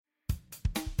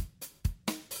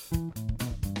The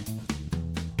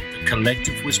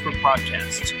Collective Whisper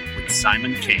Podcast with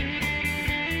Simon K.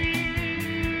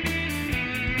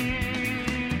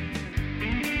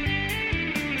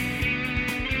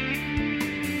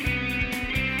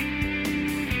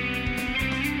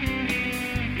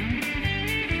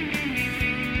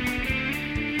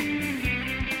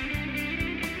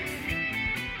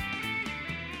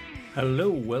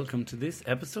 Hello, welcome to this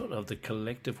episode of the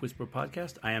Collective Whisper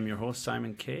Podcast. I am your host,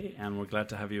 Simon K, and we're glad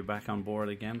to have you back on board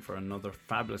again for another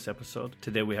fabulous episode.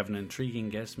 Today we have an intriguing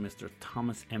guest, Mr.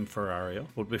 Thomas M Ferrario.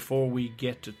 But before we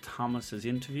get to Thomas's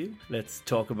interview, let's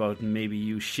talk about maybe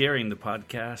you sharing the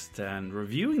podcast and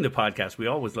reviewing the podcast. We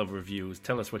always love reviews.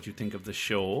 Tell us what you think of the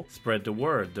show. Spread the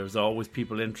word. There's always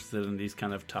people interested in these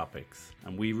kind of topics,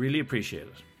 and we really appreciate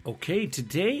it. Okay,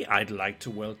 today I'd like to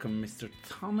welcome Mr.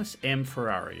 Thomas M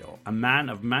Ferrario, a man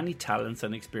of many talents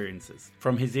and experiences.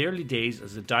 From his early days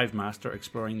as a dive master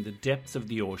exploring the depths of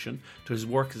the ocean to his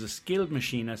work as a skilled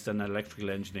machinist and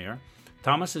electrical engineer,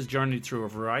 Thomas has journeyed through a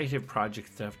variety of projects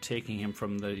that have taken him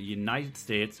from the United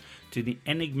States to the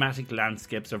enigmatic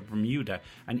landscapes of Bermuda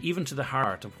and even to the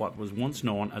heart of what was once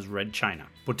known as Red China.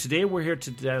 But today we're here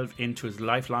to delve into his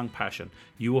lifelong passion,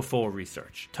 UFO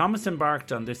research. Thomas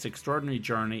embarked on this extraordinary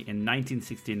journey in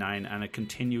 1969 and it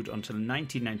continued until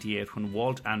 1998 when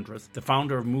Walt Andrus, the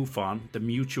founder of MUFON, the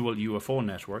Mutual UFO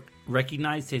Network,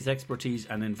 recognized his expertise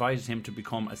and invited him to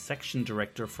become a section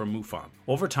director for MUFON.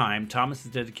 Over time,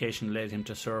 Thomas's dedication led him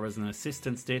to serve as an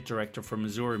assistant state director for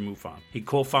Missouri MUFON. He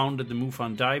co-founded the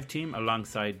MUFON dive team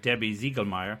alongside Debbie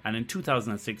Ziegelmeyer, and in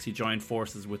 2006 he joined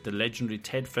forces with the legendary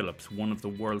Ted Phillips, one of the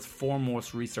world's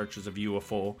foremost researchers of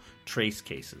UFO trace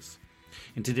cases.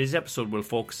 In today's episode, we'll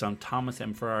focus on Thomas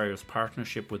M Ferrario's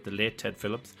partnership with the late Ted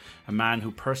Phillips, a man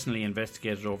who personally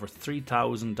investigated over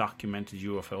 3,000 documented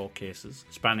UFO cases,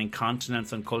 spanning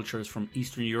continents and cultures from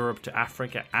Eastern Europe to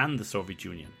Africa and the Soviet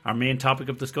Union. Our main topic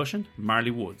of discussion,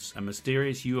 Marley Woods, a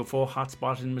mysterious UFO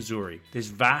hotspot in Missouri. This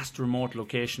vast remote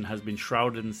location has been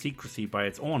shrouded in secrecy by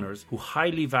its owners, who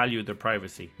highly value their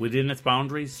privacy. Within its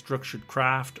boundaries, structured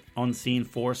craft, unseen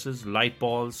forces, light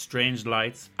balls, strange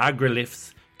lights,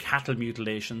 agroliths, cattle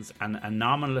mutilations and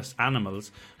anomalous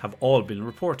animals have all been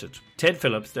reported. Ted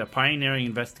Phillips, the pioneering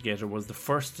investigator, was the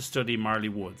first to study Marley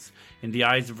Woods. In the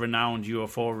eyes of renowned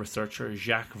UFO researcher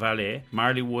Jacques Vallée,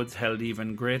 Marley Woods held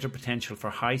even greater potential for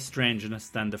high strangeness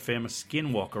than the famous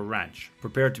Skinwalker Ranch.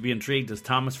 Prepare to be intrigued as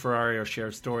Thomas Ferrario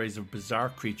shares stories of bizarre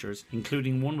creatures,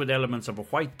 including one with elements of a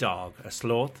white dog, a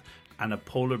sloth, and a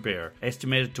polar bear,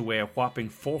 estimated to weigh a whopping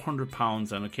 400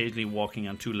 pounds and occasionally walking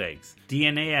on two legs.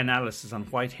 DNA analysis on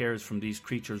white hairs from these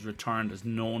creatures returned as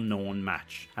no known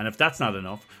match. And if that's not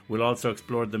enough, we'll also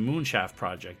explore the Moonshaft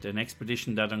Project, an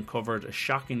expedition that uncovered a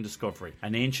shocking discovery,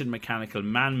 an ancient mechanical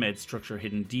man-made structure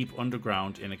hidden deep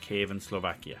underground in a cave in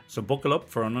Slovakia. So buckle up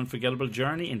for an unforgettable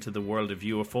journey into the world of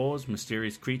UFOs,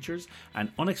 mysterious creatures,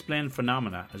 and unexplained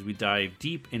phenomena as we dive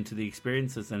deep into the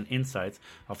experiences and insights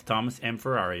of Thomas M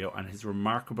Ferrario and his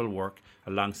remarkable work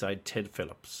alongside Ted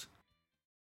Phillips.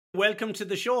 Welcome to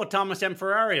the show, Thomas M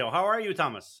Ferrario. How are you,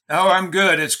 Thomas? Oh, I'm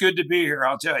good. It's good to be here,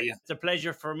 I'll tell you. It's a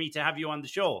pleasure for me to have you on the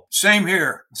show. Same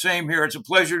here. Same here. It's a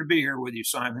pleasure to be here with you,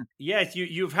 Simon. Yes,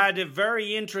 you've had a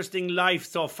very interesting life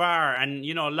so far and,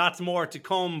 lots more to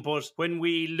come. But when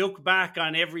we look back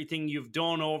on everything you've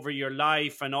done over your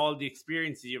life and all the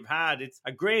experiences you've had, it's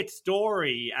a great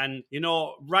story. And,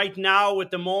 right now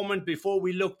at the moment, before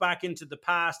we look back into the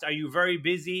past, are you very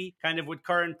busy kind of with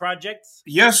current projects?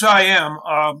 Yes, I am.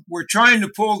 We're trying to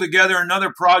pull together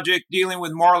another project dealing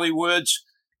with Marley Woods.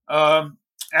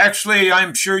 Actually,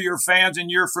 I'm sure you're fans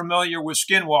and you're familiar with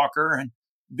Skinwalker and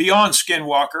Beyond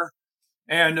Skinwalker.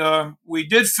 And we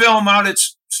did film out at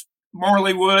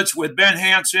Marley Woods with Ben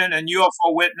Hansen and UFO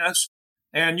Witness.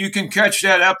 And you can catch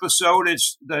that episode.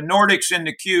 It's the Nordics in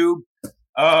the Cube.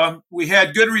 We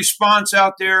had good response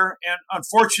out there. And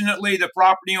unfortunately, the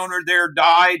property owner there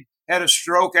died, had a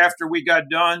stroke after we got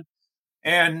done.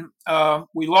 And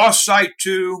we lost Site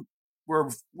 2, where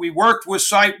we worked with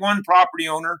Site 1 property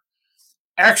owner.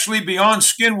 Actually, Beyond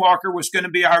Skinwalker was going to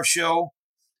be our show.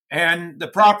 And the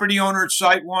property owner at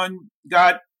Site 1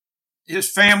 got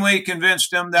his family,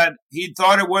 convinced him that he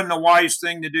thought it wasn't a wise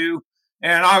thing to do.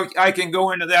 And I can go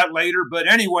into that later. But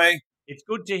anyway. It's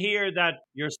good to hear that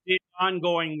you're still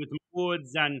ongoing with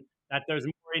Woods and that there's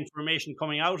more information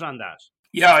coming out on that.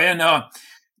 Yeah, and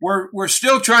we're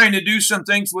still trying to do some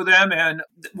things with them. And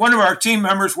one of our team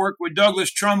members worked with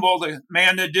Douglas Trumbull, the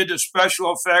man that did the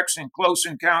special effects in Close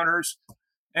Encounters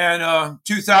and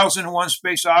 2001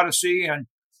 Space Odyssey. And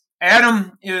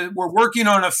Adam, we're working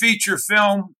on a feature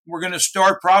film. We're going to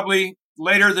start probably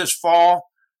later this fall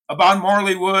about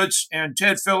Marley Woods and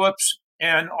Ted Phillips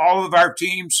and all of our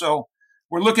team. So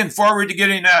we're looking forward to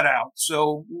getting that out.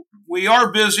 So we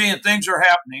are busy and things are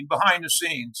happening behind the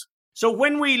scenes. So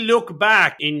when we look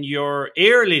back in your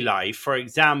early life, for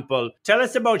example, tell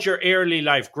us about your early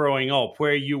life growing up,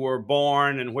 where you were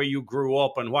born and where you grew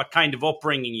up and what kind of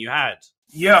upbringing you had.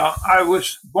 Yeah, I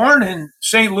was born in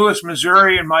St. Louis,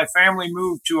 Missouri, and my family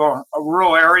moved to a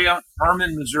rural area,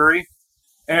 Herman, Missouri,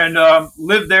 and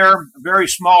lived there, a very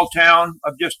small town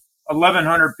of just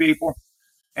 1,100 people.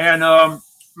 And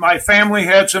my family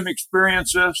had some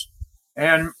experiences,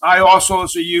 and I also,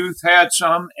 as a youth, had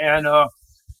some. And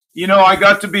I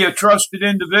got to be a trusted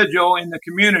individual in the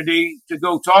community to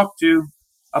go talk to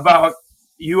about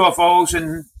UFOs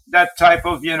and that type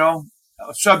of,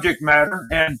 subject matter.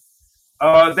 And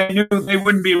they knew they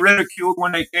wouldn't be ridiculed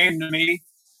when they came to me.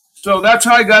 So that's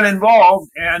how I got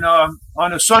involved. And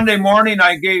on a Sunday morning,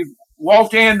 I gave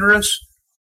Walt Andrus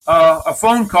a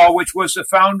phone call, which was the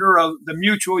founder of the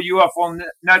Mutual UFO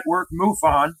Network,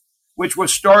 MUFON, which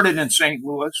was started in St.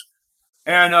 Louis.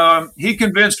 And he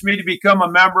convinced me to become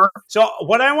a member. So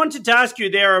what I wanted to ask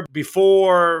you there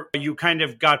before you kind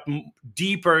of got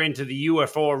deeper into the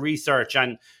UFO research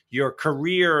and your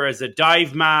career as a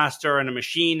dive master and a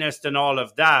machinist and all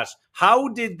of that, how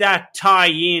did that tie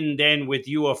in then with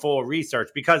UFO research?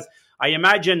 Because I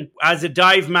imagine as a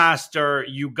dive master,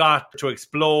 you got to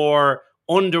explore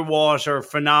underwater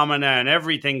phenomena and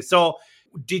everything. So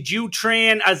did you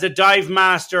train as a dive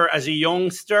master as a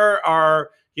youngster,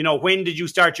 or when did you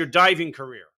start your diving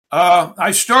career?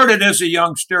 I started as a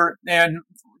youngster and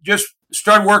just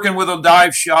started working with a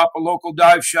local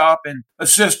dive shop, and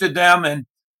assisted them. And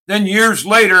then years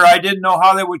later, I didn't know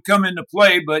how they would come into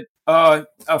play, but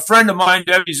a friend of mine,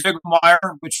 Debbie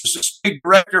Ziegelmeyer, which is the state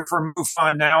director for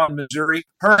MUFON now in Missouri,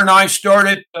 her and I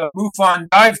started a MUFON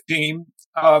dive team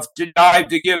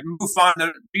to give MUFON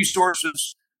the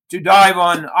resources to dive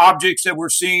on objects that were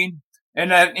seen,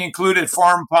 and that included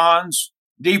farm ponds,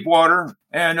 deep water,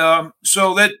 and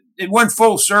so that it went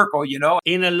full circle,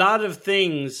 In a lot of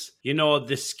things,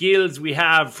 the skills we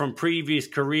have from previous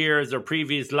careers or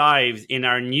previous lives in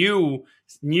our new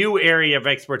area of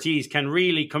expertise can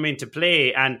really come into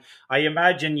play. And I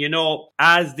imagine,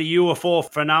 as the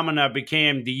UFO phenomena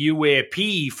became the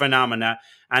UAP phenomena,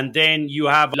 and then you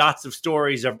have lots of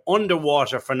stories of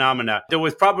underwater phenomena, there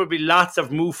was probably lots of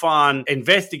MUFON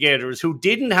investigators who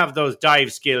didn't have those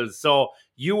dive skills. So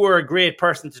you were a great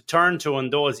person to turn to in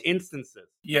those instances.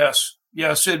 Yes.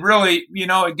 It really,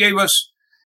 it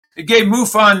gave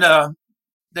MUFON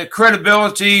the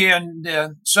credibility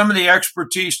and some of the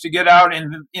expertise to get out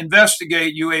and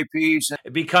investigate UAPs.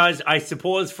 Because I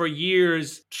suppose for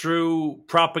years, through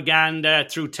propaganda,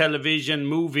 through television,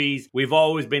 movies, we've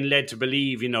always been led to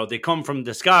believe, they come from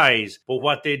the skies. But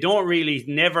what they don't really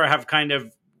never have kind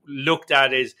of looked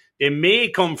at is they may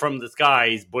come from the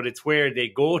skies, but it's where they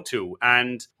go to.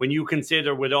 And when you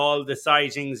consider with all the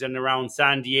sightings and around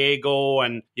San Diego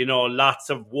and, lots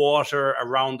of water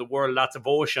around the world, lots of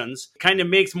oceans, it kind of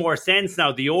makes more sense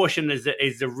now. The ocean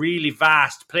is a really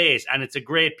vast place, and it's a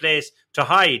great place to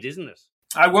hide, isn't it?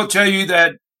 I will tell you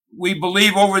that we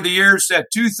believe over the years that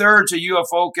 2/3 of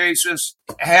UFO cases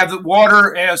have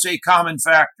water as a common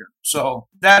factor. So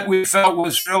that we felt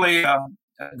was really a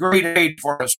great aid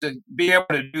for us to be able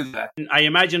to do that. I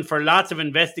imagine for lots of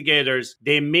investigators,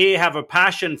 they may have a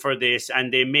passion for this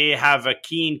and they may have a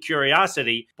keen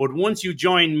curiosity, but once you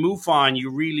join MUFON, you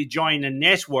really join a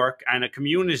network and a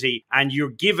community, and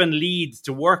you're given leads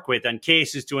to work with and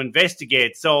cases to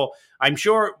investigate. So I'm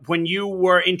sure when you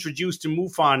were introduced to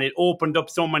MUFON, it opened up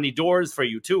so many doors for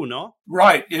you too, no?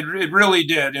 Right, it really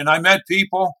did. And I met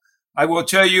people. I will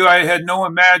tell you, I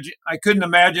couldn't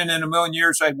imagine in a million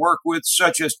years I'd work with,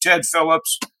 such as Ted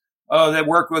Phillips, that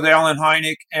worked with Alan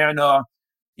Hynek. And,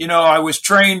 I was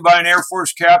trained by an Air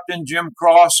Force captain, Jim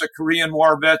Cross, a Korean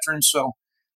War veteran. So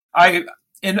I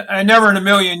never in a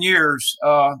million years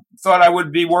thought I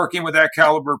would be working with that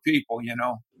caliber people,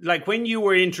 Like when you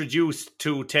were introduced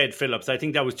to Ted Phillips, I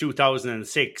think that was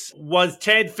 2006. Was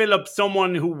Ted Phillips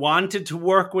someone who wanted to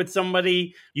work with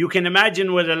somebody? You can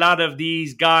imagine with a lot of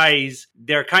these guys,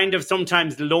 they're kind of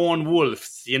sometimes lone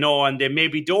wolves, and they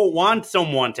maybe don't want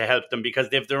someone to help them because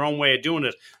they have their own way of doing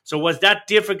it. So was that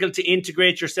difficult to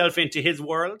integrate yourself into his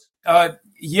world?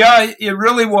 Yeah, it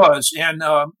really was. And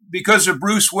because of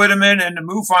Bruce Whitteman and the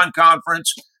MUFON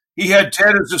conference, he had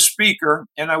Ted as a speaker,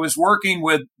 and I was working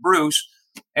with Bruce.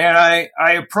 And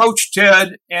I approached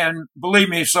Ted, and believe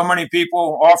me, so many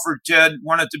people offered Ted,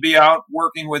 wanted to be out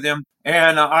working with him.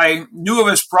 And I knew of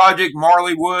his project,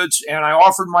 Marley Woods, and I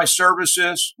offered my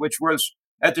services, which was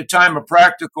at the time a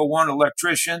practical one,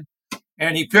 electrician.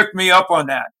 and he picked me up on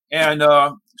that. And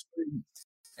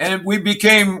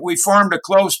we formed a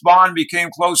close bond, became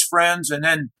close friends. And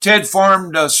then Ted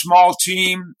formed a small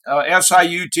team,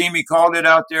 SIU team, he called it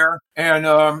out there.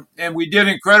 And we did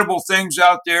incredible things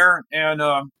out there. And,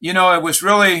 it was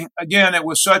really, again, it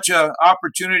was such an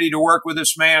opportunity to work with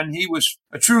this man. He was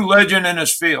a true legend in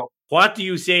his field. What do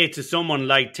you say to someone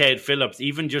like Ted Phillips,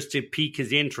 even just to pique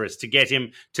his interest, to get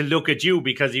him to look at you?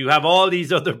 Because you have all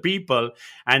these other people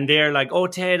and they're like, oh,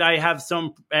 Ted, I have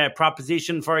some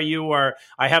proposition for you, or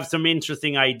I have some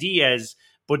interesting ideas.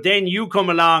 But then you come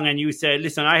along and you say,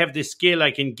 listen, I have this skill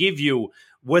I can give you.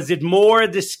 Was it more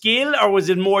the skill, or was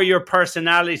it more your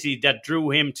personality that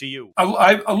drew him to you?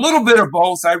 A little bit of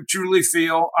both, I truly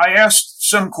feel. I asked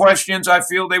some questions. I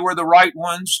feel they were the right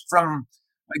ones from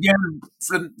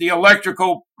the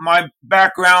electrical, my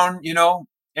background,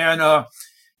 and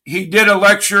he did a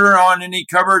lecture on, and he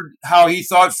covered how he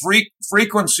thought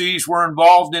frequencies were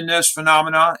involved in this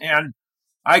phenomena. And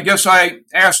I guess I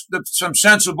asked some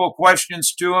sensible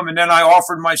questions to him, and then I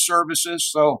offered my services.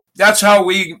 So that's how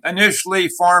we initially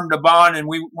formed a bond, and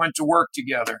we went to work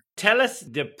together. Tell us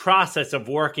the process of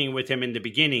working with him in the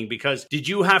beginning, because did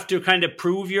you have to kind of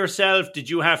prove yourself? Did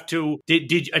you have to,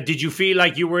 did you feel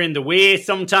like you were in the way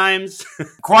sometimes?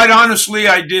 Quite honestly,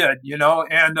 I did,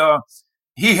 and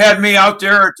he had me out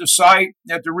there at the site,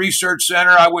 at the research center.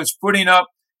 I was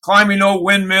climbing old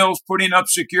windmills, putting up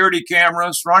security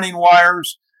cameras, running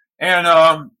wires.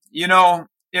 And,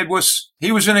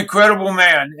 he was an incredible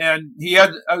man. And he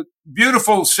had a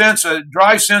beautiful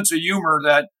dry sense of humor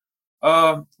that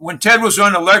when Ted was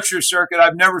on the lecture circuit,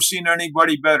 I've never seen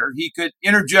anybody better. He could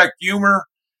interject humor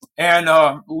and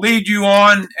lead you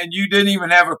on, and you didn't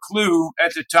even have a clue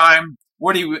at the time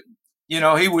what he would,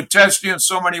 he would test you in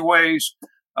so many ways.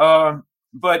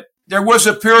 But there was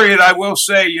a period, I will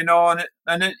say,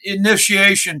 an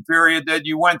initiation period that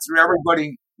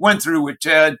everybody went through with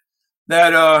Ted,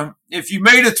 that if you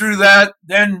made it through that,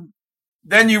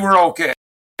 then you were okay.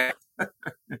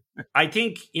 I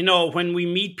think, when we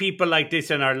meet people like this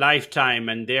in our lifetime,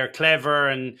 and they're clever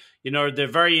and, they're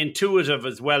very intuitive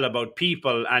as well about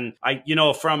people. And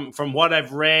from what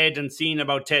I've read and seen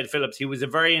about Ted Phillips, he was a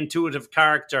very intuitive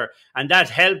character, and that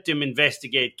helped him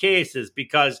investigate cases,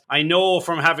 because I know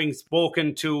from having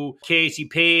spoken to Katie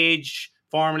Page,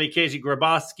 formerly Katie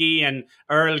Grabowski, and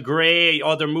Earl Grey,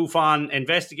 other MUFON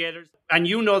investigators, and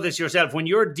you know this yourself, when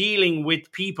you're dealing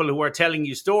with people who are telling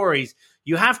you stories,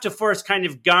 you have to first kind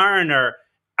of garner,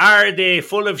 are they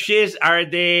full of shit? Are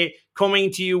they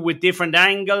coming to you with different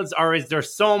angles? Or is there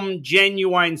some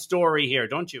genuine story here,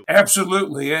 don't you?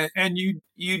 Absolutely. And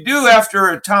you do, after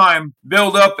a time,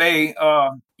 build up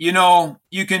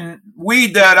you can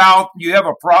weed that out. You have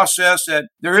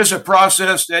there is a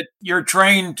process that you're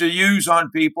trained to use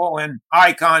on people, and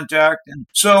eye contact. And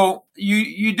so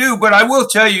you do. But I will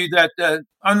tell you that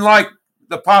unlike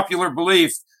the popular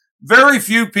belief, very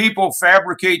few people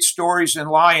fabricate stories and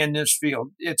lie in this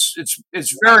field. It's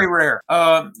very rare.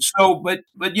 But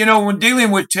when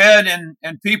dealing with Ted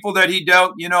and people that he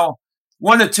dealt,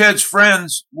 one of Ted's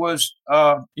friends was,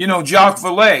 Jacques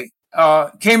Vallée,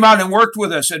 came out and worked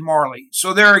with us at Marley.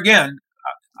 So there again,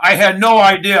 I had no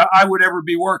idea I would ever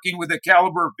be working with the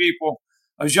caliber of people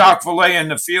of Jacques Vallée in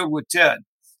the field with Ted.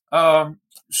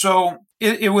 So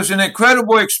it was an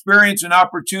incredible experience and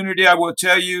opportunity, I will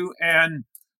tell you. And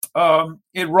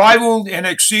it rivaled and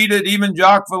exceeded, even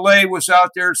Jacques Vallée was out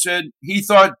there, said he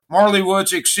thought Marley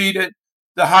Woods exceeded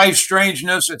the high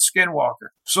strangeness at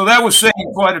Skinwalker. So that was saying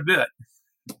quite a bit.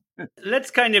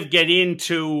 Let's kind of get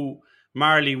into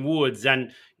Marley Woods.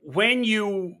 And when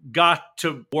you got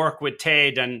to work with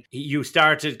Ted and you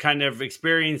started kind of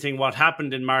experiencing what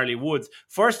happened in Marley Woods,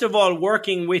 first of all,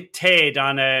 working with Ted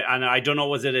on I don't know,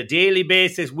 was it a daily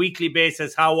basis, weekly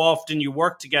basis, how often you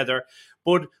worked together?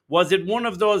 But was it one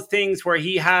of those things where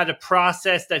he had a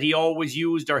process that he always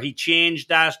used, or he changed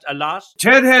that a lot?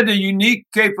 Ted had the unique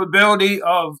capability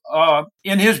of,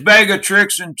 in his bag of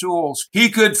tricks and tools,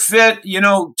 he could fit,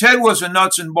 Ted was a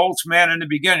nuts and bolts man in the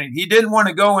beginning. He didn't want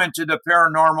to go into the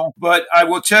paranormal, but I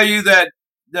will tell you that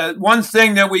the one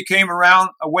thing that we came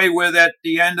away with at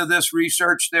the end of this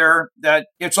research there, that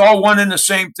it's all one and the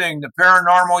same thing, the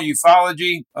paranormal,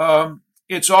 ufology,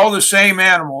 it's all the same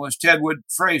animal, as Ted would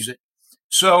phrase it.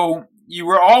 So you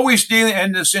were always dealing,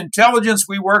 and this intelligence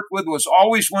we worked with was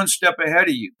always one step ahead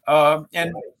of you.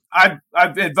 And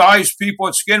I've advised people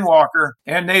at Skinwalker,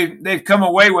 and they've come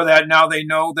away with that. Now they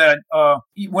know that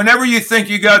whenever you think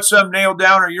you got something nailed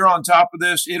down or you're on top of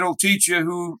this, it'll teach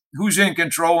you who's in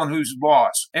control and who's the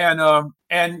boss. And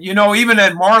even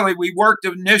at Marley, we worked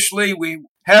initially.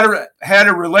 had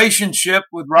a relationship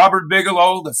with Robert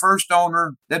Bigelow, the first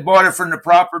owner that bought it from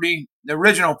the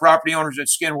original property owners at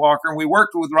Skinwalker. And we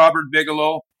worked with Robert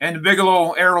Bigelow and the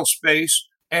Bigelow Aerospace.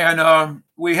 And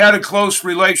we had a close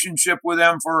relationship with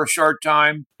them for a short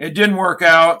time. It didn't work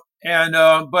out. And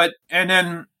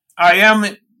then I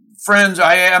am friends.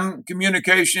 I am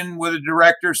communication with the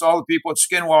directors, all the people at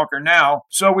Skinwalker now.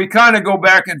 So we kind of go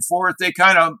back and forth. They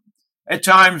kind of, at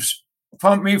times,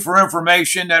 pump me for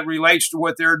information that relates to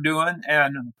what they're doing.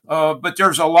 And but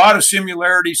there's a lot of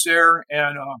similarities there.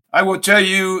 And I will tell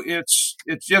you,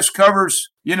 it just covers,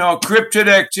 cryptid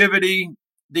activity,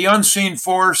 the unseen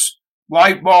force,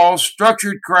 light balls,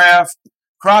 structured craft,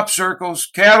 crop circles,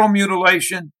 cattle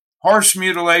mutilation, horse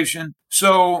mutilation.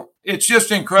 So it's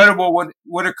just incredible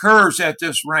what occurs at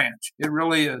this ranch. It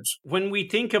really is. When we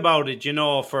think about it,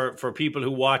 for people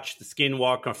who watch the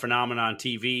Skinwalker phenomenon on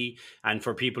TV and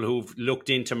for people who've looked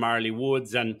into Marley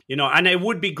Woods and it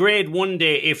would be great one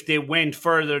day if they went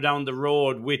further down the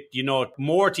road with,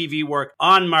 more TV work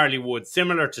on Marley Woods,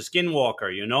 similar to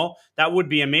Skinwalker, that would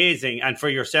be amazing. And for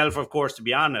yourself, of course, to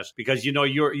be honest, because,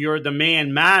 you're the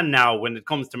main man now when it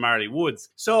comes to Marley Woods.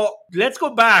 So let's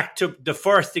go back to the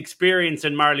first experience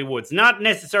in Marley Woods, not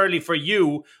necessarily for you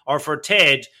or for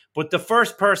Ted, but the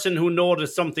first person who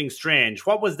noticed something strange.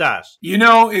 What was that?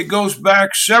 It goes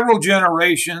back several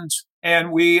generations,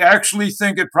 and we actually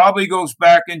think it probably goes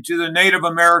back into the Native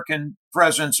American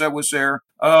presence that was there.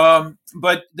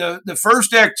 But the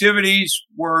first activities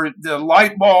were the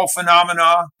light ball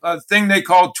phenomena, a thing they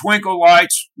called twinkle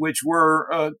lights, which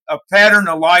were a pattern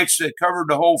of lights that covered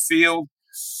the whole field.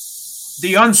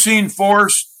 The unseen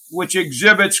force, which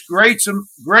exhibits great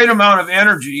amount of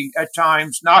energy at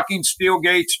times, knocking steel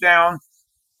gates down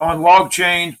on log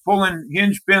chains, pulling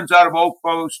hinge pins out of oak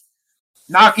posts,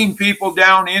 knocking people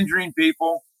down, injuring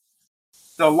people.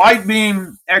 The light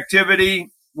beam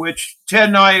activity, which Ted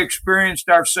and I experienced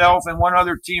ourselves and one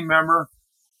other team member,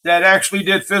 that actually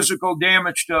did physical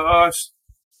damage to us,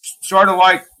 sort of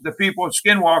like the people at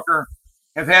Skinwalker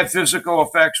have had physical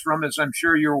effects from, as I'm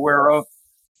sure you're aware of.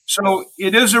 So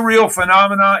it is a real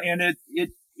phenomena, and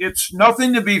it's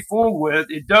nothing to be fooled with.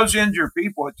 It does injure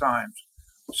people at times.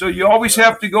 So you always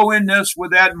have to go in this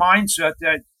with that mindset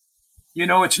that,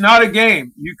 it's not a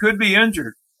game. You could be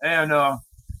injured. And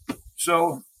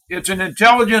so it's an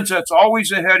intelligence that's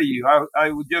always ahead of you.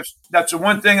 That's the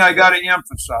one thing I got to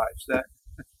emphasize, that.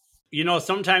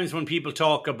 Sometimes when people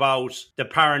talk about the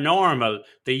paranormal,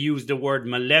 they use the word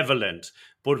malevolent.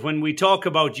 But when we talk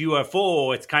about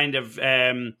UFO, it's kind of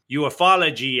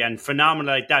ufology and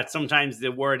phenomena like that. Sometimes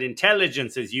the word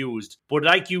intelligence is used. But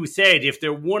like you said, if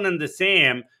they're one and the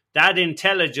same, that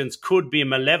intelligence could be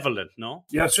malevolent, no?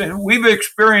 Yes, and we've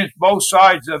experienced both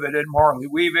sides of it in Marley.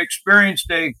 We've experienced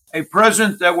a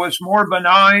presence that was more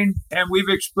benign, and we've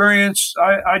experienced,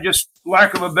 I just,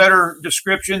 lack of a better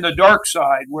description, the dark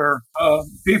side, where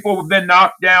people have been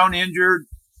knocked down, injured.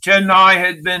 Ted and I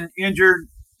had been injured,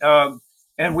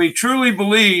 and we truly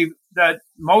believe that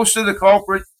most of the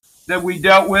culprit that we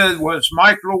dealt with was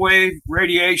microwave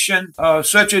radiation,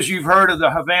 such as you've heard of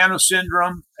the Havana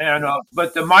syndrome.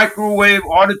 But the microwave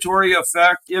auditory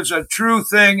effect is a true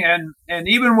thing. And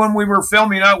even when we were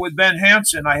filming out with Ben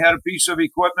Hansen, I had a piece of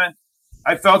equipment.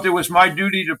 I felt it was my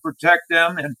duty to protect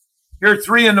them. And here at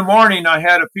 3 a.m, I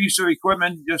had a piece of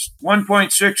equipment, just 1.6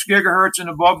 gigahertz and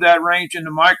above that range in the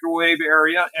microwave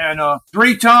area. And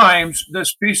 3 times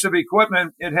this piece of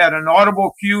equipment, it had an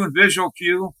audible cue and visual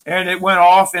cue, and it went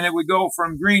off, and it would go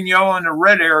from green, yellow, and the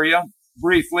red area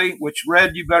briefly, which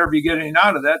red, you better be getting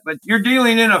out of that. But you're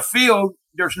dealing in a field.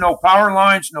 There's no power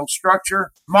lines, no structure,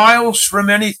 miles from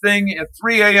anything at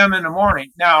 3 a.m. in the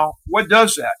morning. Now, what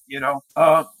does that,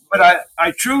 But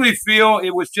I truly feel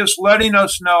it was just letting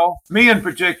us know, me in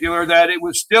particular, that it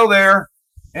was still there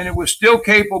and it was still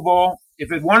capable.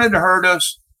 If it wanted to hurt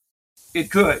us,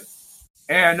 it could.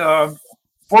 And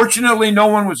fortunately, no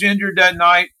one was injured that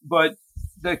night. But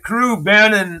the crew,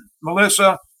 Ben and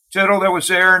Melissa Tittle that was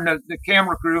there, and the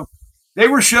camera crew, they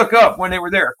were shook up when they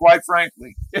were there, quite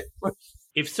frankly.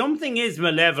 If something is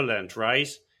malevolent, right,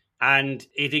 and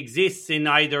it exists in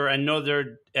either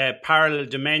another parallel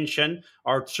dimension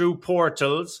or through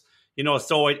portals,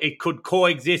 so it could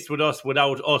coexist with us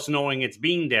without us knowing it's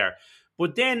been there.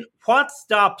 But then what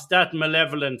stops that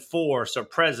malevolent force or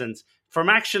presence from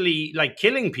actually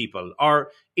killing people?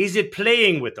 Or is it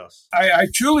playing with us? I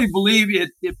truly believe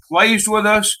it plays with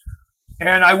us.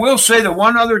 And I will say the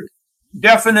one other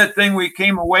definite thing we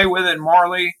came away with in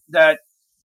Marley, that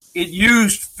it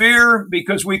used fear,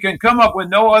 because we can come up with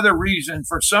no other reason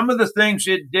for some of the things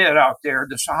it did out there,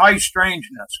 this high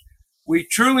strangeness. We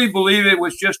truly believe it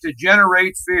was just to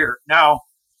generate fear. Now,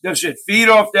 Does it feed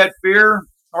off that fear,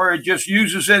 or it just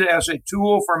uses it as a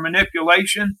tool for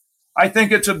manipulation? I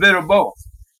think it's a bit of both.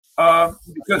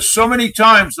 Because so many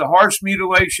times the horse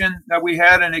mutilation that we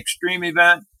had in extreme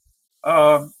event,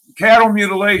 cattle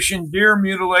mutilation, deer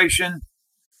mutilation,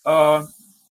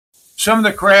 some of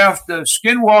the craft, the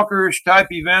skinwalkerish type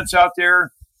events out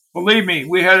there. Believe me,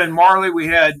 we had in Marley, we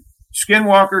had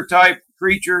skinwalker type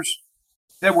creatures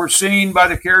that were seen by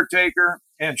the caretaker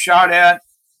and shot at.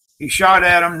 He shot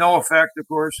at them, no effect, of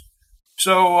course.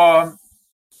 So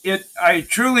I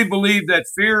truly believe that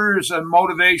fear is a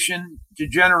motivation to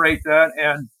generate that.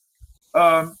 And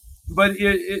but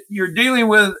you're dealing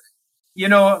with,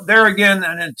 there again,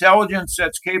 an intelligence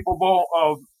that's capable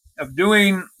of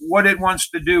doing what it wants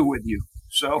to do with you.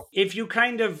 So if you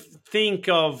kind of think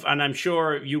of, and I'm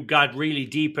sure you got really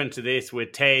deep into this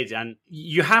with Ted, and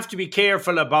you have to be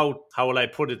careful about, how will I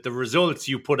put it, the results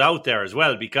you put out there as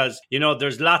well, because,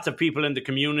 there's lots of people in the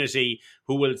community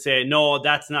who will say, no,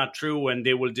 that's not true, and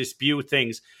they will dispute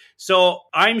things. So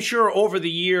I'm sure over the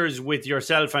years with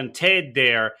yourself and Ted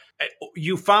there,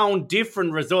 you found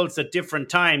different results at different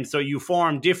times. So you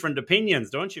form different opinions,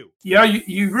 don't you? Yeah,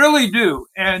 you really do.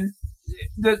 And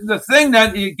the thing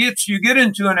that you get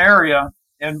into an area,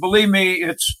 and believe me,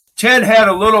 Ted had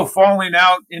a little falling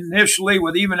out initially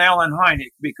with even Alan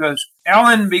Hynek, because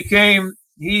Alan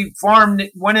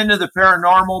went into the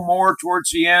paranormal more towards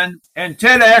the end. And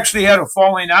Ted actually had a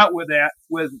falling out with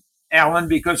Alan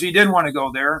because he didn't want to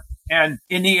go there. And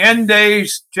in the end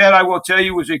days, Ted, I will tell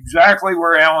you, was exactly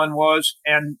where Alan was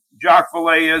and Jacques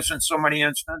Vallée is in so many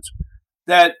instances,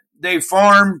 that they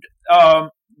formed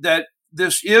that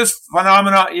this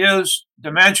phenomena is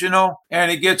dimensional,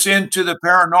 and it gets into the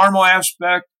paranormal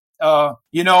aspect.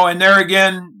 And there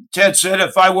again, Ted said,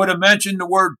 if I would have mentioned the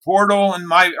word portal in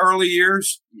my early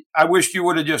years, I wish you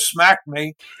would have just smacked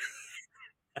me.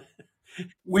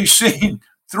 We've seen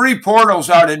 3 portals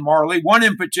out in Marley. One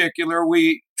in particular,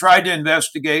 we tried to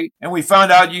investigate, and we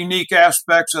found out unique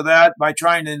aspects of that by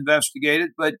trying to investigate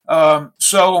it. But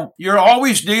so you're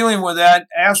always dealing with that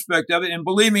aspect of it. And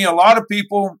believe me, a lot of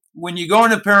people, when you go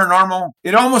into paranormal,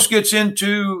 it almost gets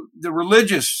into the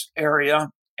religious area.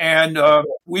 And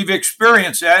we've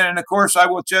experienced that. And of course, I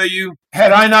will tell you,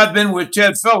 had I not been with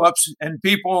Ted Phillips and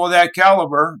people of that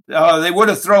caliber, they would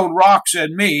have thrown rocks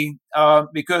at me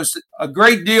because a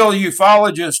great deal of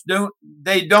ufologists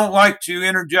don't like to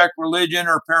interject religion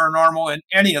or paranormal in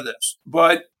any of this.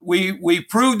 But we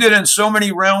proved it in so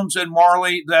many realms in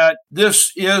Marley that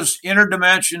this is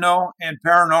interdimensional and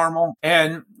paranormal.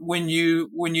 And when you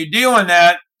deal in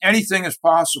that, anything is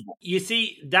possible. You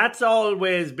see, that's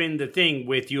always been the thing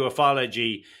with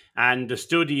ufology and the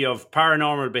study of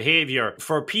paranormal behavior.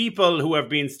 For people who have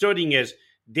been studying it,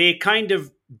 they kind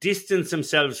of distance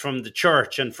themselves from the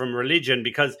church and from religion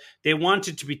because they want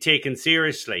it to be taken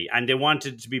seriously and they want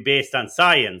it to be based on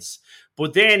science.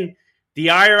 But then the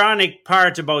ironic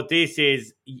part about this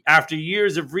is, after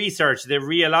years of research, they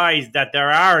realized that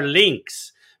there are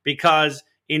links, because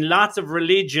in lots of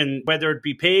religion, whether it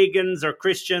be pagans or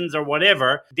Christians or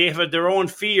whatever, they have their own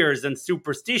fears and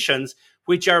superstitions,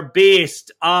 which are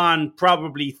based on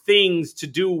probably things to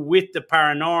do with the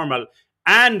paranormal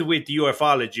and with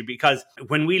ufology. Because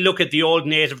when we look at the old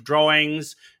native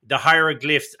drawings, the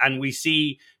hieroglyphs, and we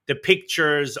see the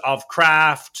pictures of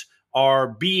craft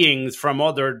or beings from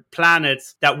other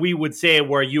planets that we would say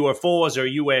were UFOs or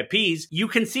UAPs, you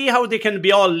can see how they can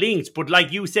be all linked. But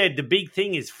like you said, the big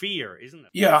thing is fear, isn't it?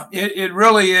 Yeah, it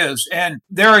really is. And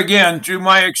there again, through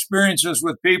my experiences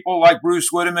with people like Bruce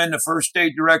Whitteman, the first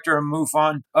state director of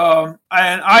MUFON, and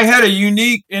I had a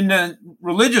unique, in the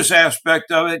religious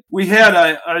aspect of it, we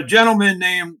had a gentleman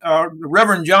named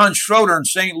Reverend John Schroeder in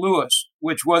St. Louis,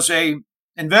 which was a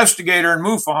investigator in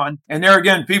MUFON. And there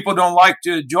again, people don't like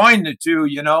to join the two,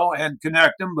 and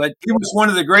connect them. But he was one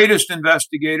of the greatest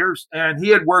investigators, and he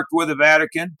had worked with the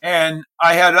Vatican. And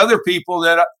I had other people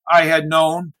that I had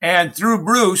known. And through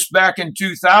Bruce back in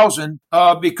 2000,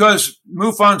 because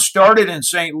MUFON started in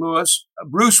St. Louis,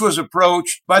 Bruce was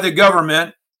approached by the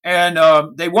government. And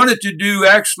they wanted to do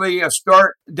actually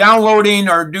start downloading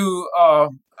or do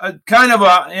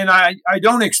and I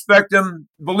don't expect them,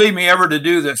 believe me, ever to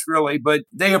do this really, but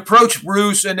they approached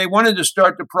Bruce and they wanted to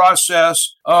start the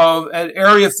process at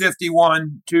Area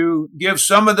 51 to give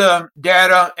some of the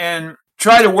data and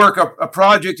try to work a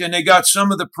project. And they got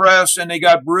some of the press and they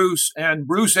got Bruce, and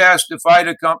Bruce asked if I'd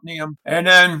accompany him. And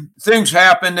then things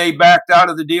happened. They backed out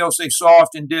of the deals. They so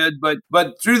often did. But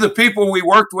through the people we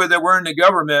worked with that were in the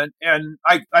government, and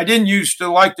I didn't used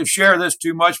to like to share this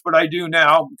too much, but I do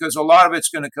now because a lot of it's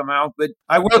going to come out. But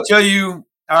I will tell you,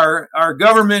 our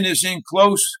government is in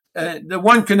close. The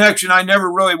one connection I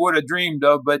never really would have dreamed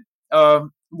of, but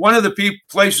one of the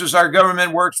places our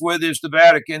government works with is the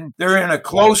Vatican. They're in a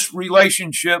close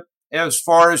relationship as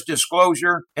far as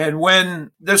disclosure and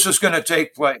when this is going to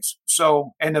take place.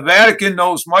 So, and the Vatican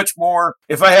knows much more.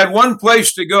 If I had one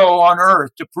place to go on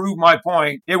earth to prove my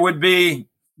point, it would be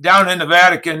down in the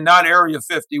Vatican, not Area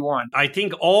 51. I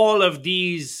think all of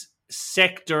these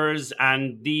sectors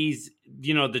and these,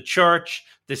 the church,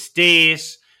 the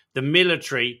state, the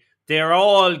military, they're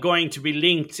all going to be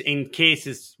linked in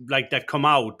cases like that come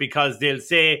out, because they'll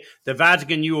say the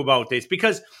Vatican knew about this.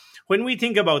 Because when we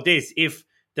think about this, if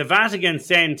the Vatican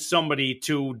sent somebody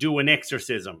to do an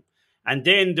exorcism and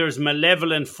then there's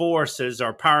malevolent forces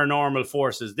or paranormal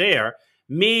forces there,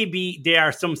 maybe there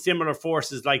are some similar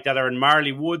forces like that are in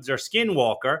Marley Woods or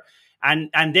Skinwalker.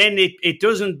 And then it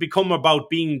doesn't become about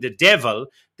being the devil.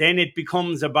 Then it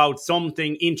becomes about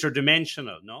something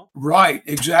interdimensional, no? Right,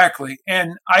 exactly.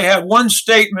 And I have one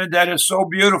statement that is so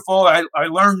beautiful. I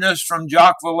learned this from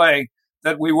Jacques Vallée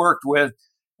that we worked with.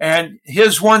 And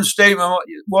his one statement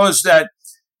was that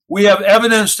we have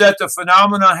evidence that the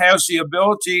phenomena has the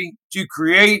ability to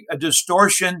create a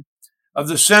distortion of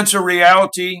the sense of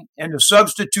reality and to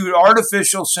substitute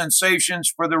artificial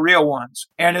sensations for the real ones.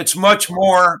 And it's much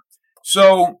more.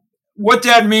 So what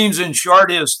that means in short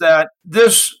is that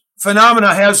this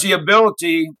phenomena has the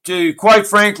ability to, quite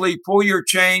frankly, pull your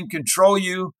chain, control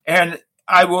you. And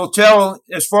I will tell,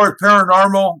 as far as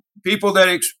paranormal, people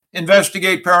that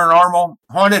investigate paranormal,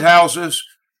 haunted houses,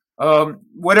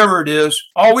 whatever it is,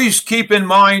 always keep in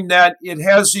mind that it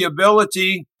has the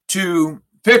ability to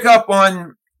pick up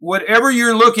on whatever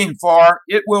you're looking for.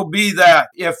 It will be that.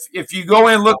 If you go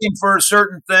in looking for a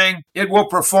certain thing, it will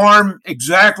perform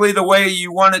exactly the way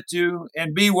you want it to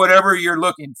and be whatever you're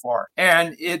looking for.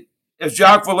 And it, as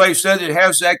Jacques Vallée said, it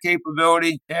has that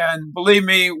capability. And believe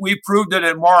me, we proved it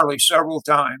at Marley several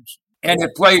times, and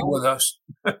it played with us.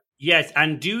 Yes.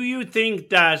 And do you think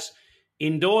that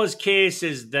in those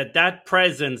cases that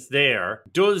presence there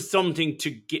does something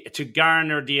to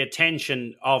garner the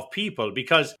attention of people?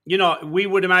 Because, we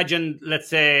would imagine, let's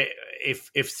say,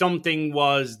 if something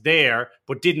was there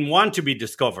but didn't want to be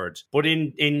discovered, but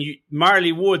in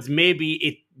Marley Woods, maybe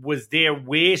it was there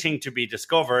waiting to be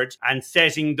discovered and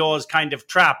setting those kind of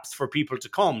traps for people to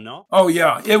come, no? Oh,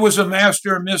 yeah. It was a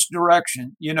master of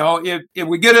misdirection. It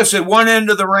would get us at one end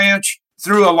of the ranch,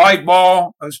 through a light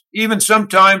ball, even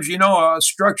sometimes, a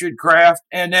structured craft,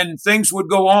 and then things would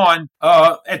go on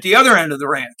at the other end of the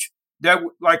ranch, that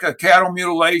like a cattle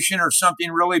mutilation or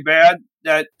something really bad.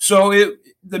 The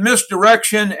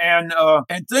misdirection and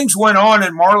things went on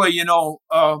in Marley.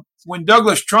 When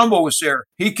Douglas Trumbull was there,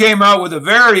 he came out with a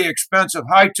very expensive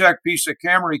high-tech piece of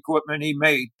camera equipment he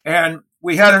made, and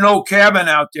we had an old cabin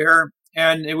out there,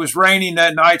 and it was raining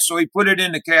that night, so he put it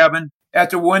in the cabin at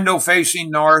the window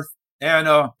facing north.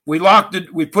 And we locked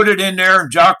it. We put it in there.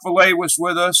 And Jacques Vallée was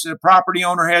with us. The property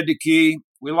owner had the key.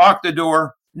 We locked the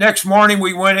door. Next morning,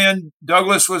 we went in.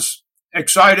 Douglas was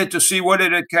excited to see what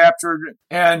it had captured.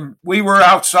 And we were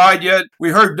outside yet. We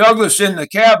heard Douglas in the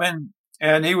cabin,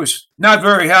 and he was not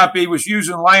very happy. He was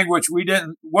using language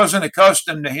wasn't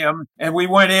accustomed to him. And we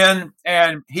went in,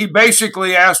 and he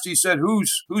basically asked, he said,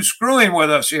 who's screwing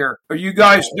with us here? Are you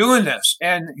guys doing this?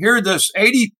 And here this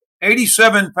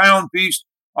 87-pound piece,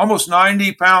 almost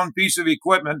 90-pound piece of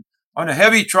equipment on a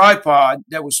heavy tripod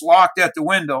that was locked at the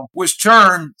window was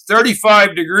turned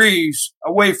 35 degrees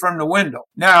away from the window.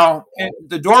 Now,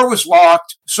 the door was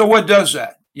locked. So what does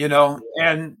that?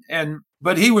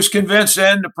 But he was convinced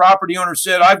then. The property owner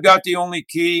said, I've got the only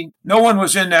key. No one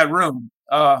was in that room.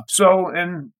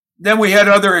 And then we had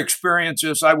other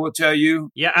experiences, I will tell you.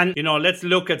 Yeah. And, let's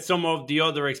look at some of the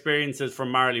other experiences from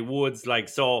Marley Woods.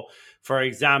 For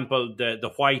example,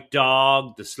 the white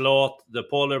dog, the sloth, the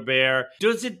polar bear.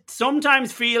 Does it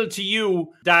sometimes feel to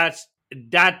you that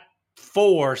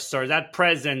force or that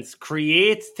presence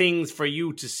creates things for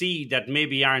you to see that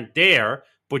maybe aren't there,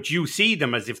 but you see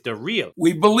them as if they're real?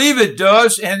 We believe it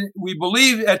does, and we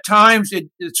believe at times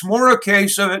it's more a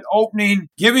case of it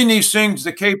giving these things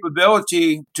the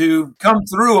capability to come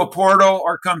through a portal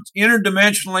or come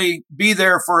interdimensionally, be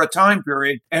there for a time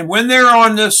period. And when they're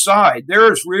on this side,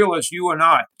 they're as real as you and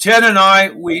I. Ted and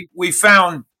I,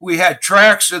 we had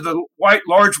tracks of the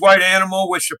large white animal,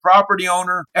 which the property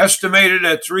owner estimated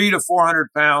at 300 to 400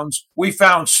 pounds. We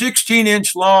found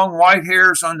 16-inch long white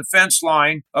hairs on the fence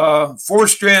line,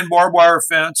 4-strand barbed wire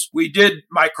fence. We did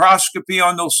microscopy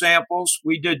on those samples.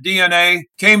 We did DNA,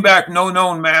 came back no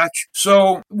known match.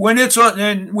 So when it's on,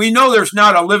 and we know there's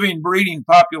not a living, breeding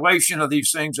population of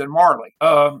these things in Marley.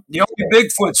 The only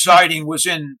Bigfoot sighting was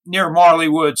in near Marley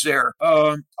Woods there.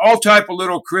 All type of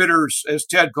little critters, as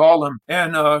Ted called them,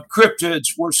 and cryptids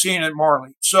were seen at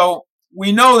Marley. So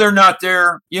we know they're not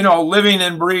there, living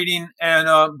and breeding.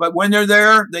 And but when they're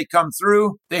there, they come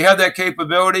through. They have that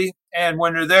capability. And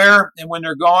when they're there and when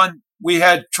they're gone, we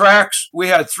had tracks. We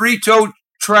had 3-toed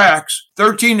tracks,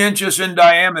 13 inches in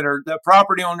diameter. The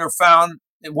property owner found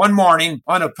one morning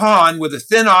on a pond with a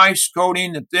thin ice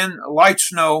coating and thin light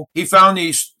snow. He found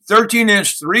these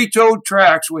 13-inch 3-toed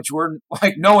tracks, which were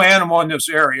like no animal in this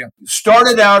area,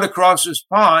 started out across this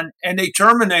pond, and they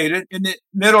terminated in the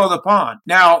middle of the pond.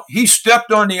 Now, he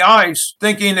stepped on the ice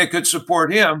thinking it could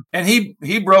support him, and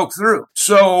he broke through.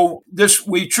 So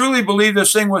we truly believe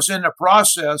this thing was in the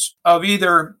process of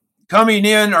either coming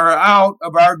in or out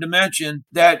of our dimension,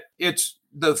 that it's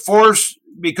the force,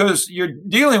 because you're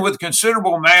dealing with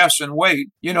considerable mass and weight,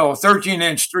 a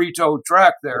 13-inch 3-toed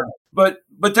track there. But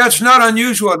that's not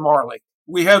unusual in Marley.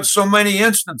 We have so many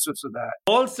instances of that.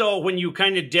 Also, when you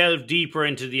kind of delve deeper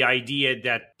into the idea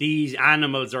that these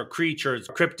animals or creatures,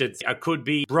 cryptids, could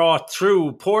be brought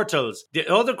through portals, the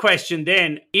other question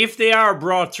then, if they are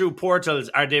brought through portals,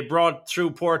 are they brought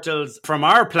through portals from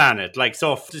our planet? Like,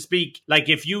 so to speak, like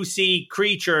if you see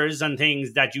creatures and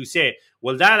things that you say,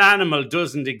 well, that animal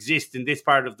doesn't exist in this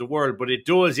part of the world, but it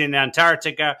does in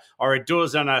Antarctica or it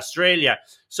does in Australia.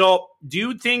 So do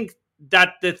you think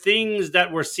that the things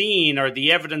that we're seeing or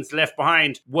the evidence left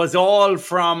behind was all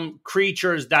from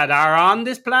creatures that are on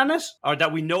this planet or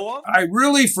that we know of?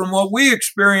 From what we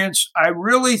experience, I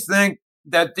really think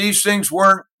that these things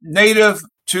weren't native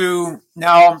to,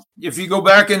 now, if you go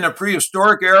back in the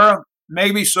prehistoric era,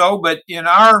 maybe so, but in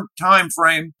our time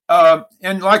frame,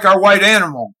 and like our white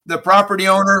animal, the property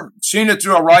owner seen it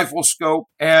through a rifle scope,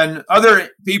 and other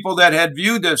people that had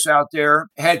viewed this out there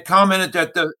had commented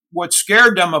that what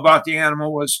scared them about the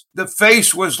animal was the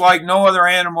face was like no other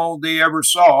animal they ever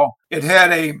saw.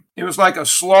 It was like a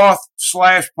sloth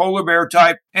 / polar bear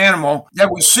type animal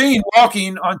that was seen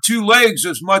walking on 2 legs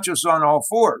as much as on all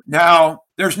 4. Now,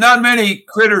 there's not many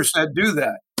critters that do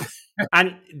that.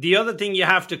 And the other thing you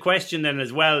have to question then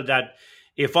as well, that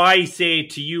if I say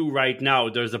to you right now,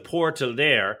 there's a portal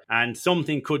there and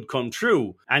something could come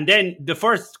true. And then the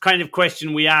first kind of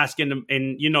question we ask in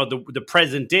the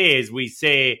present day is we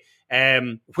say,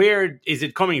 where is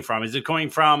it coming from? Is it coming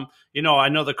from,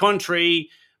 another country?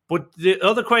 But the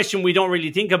other question we don't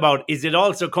really think about, is it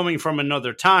also coming from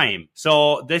another time?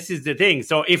 So this is the thing.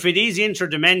 So if it is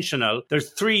interdimensional, there's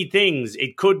 3 things.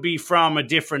 It could be from a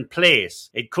different place.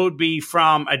 It could be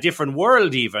from a different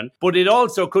world even, but it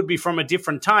also could be from a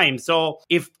different time. So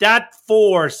if that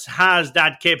force has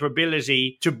that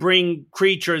capability to bring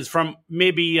creatures from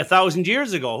maybe 1,000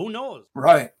 years ago, who knows?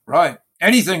 Right.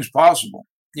 Anything's possible.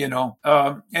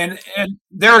 And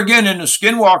there again in the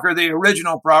Skinwalker, the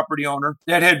original property owner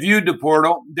that had viewed the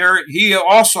portal, he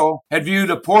also had viewed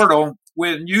a portal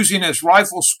with using his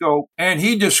rifle scope, and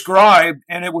he described,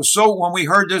 and it was so, when we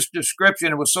heard this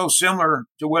description, it was so similar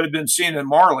to what had been seen in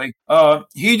Marley.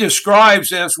 He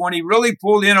describes as when he really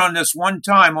pulled in on this one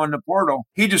time on the portal,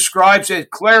 he describes it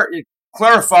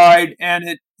clarified,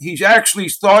 and he's actually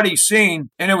thought he's seen,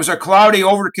 and it was a cloudy,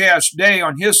 overcast day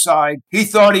on his side. He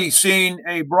thought he's seen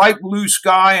a bright blue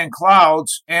sky and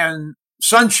clouds and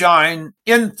sunshine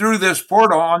in through this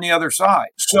portal on the other side.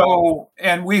 So,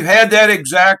 and we've had that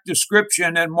exact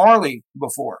description in Marley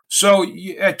before. So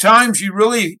at times you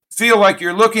really feel like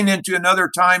you're looking into another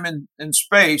time and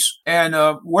space. And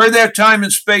where that time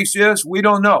and space is, we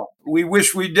don't know. We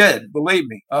wish we did, believe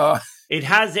me. It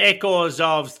has echoes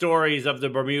of stories of the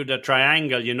Bermuda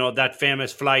Triangle, that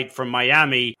famous flight from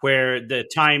Miami where the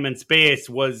time and space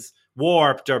was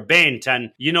warped or bent.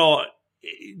 And,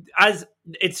 as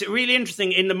it's really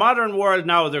interesting in the modern world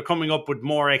now, they're coming up with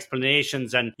more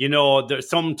explanations. And, there's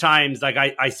sometimes, like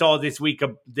I saw this week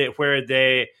where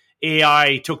the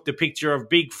AI took the picture of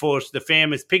Bigfoot, the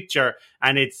famous picture,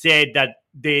 and it said that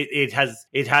it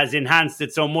has enhanced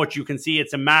it so much you can see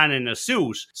it's a man in a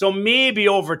suit. So maybe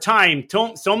over time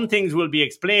some things will be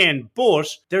explained, but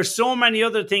there's so many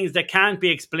other things that can't be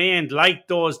explained, like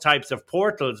those types of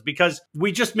portals, because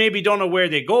we just maybe don't know where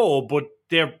they go, but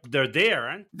they're there,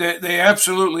 aren't They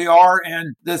absolutely are.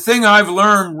 And the thing I've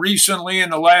learned recently in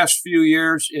the last few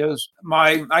years is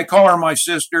I call her my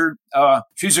sister.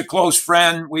 She's a close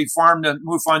friend. We farmed the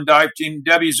MUFON dive team,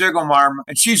 Debbie Ziegelmeyer,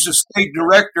 and she's the state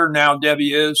director now,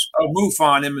 Debbie is, of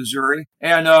MUFON in Missouri.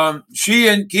 And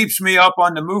she keeps me up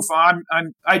on the MUFON.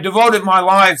 I devoted my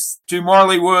life to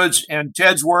Marley Woods and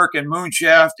Ted's work and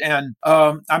Moonshaft, and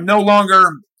I'm no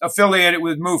longer affiliated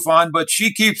with MUFON, but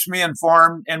she keeps me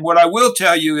informed. And what I will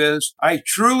tell you is I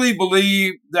truly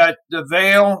believe that the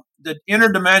veil, the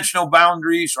interdimensional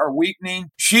boundaries are weakening.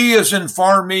 She has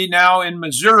informed me now in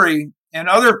Missouri and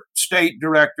other state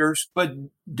directors, but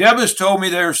Deb has told me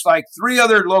there's like 3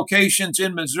 other locations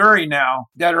in Missouri now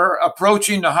that are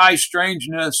approaching the high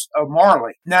strangeness of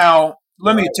Marley. Now,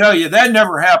 let me tell you, that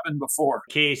never happened before.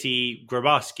 Katie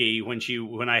Grabowski,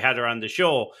 when I had her on the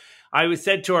show, I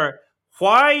said to her,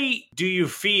 why do you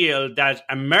feel that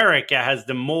America has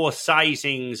the most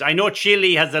sightings? I know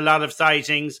Chile has a lot of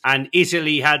sightings and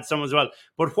Italy had some as well.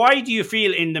 But why do you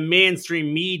feel in the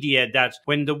mainstream media that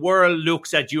when the world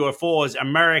looks at UFOs,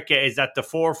 America is at the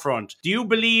forefront? Do you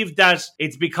believe that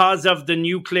it's because of the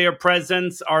nuclear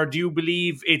presence, or do you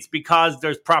believe it's because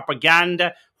there's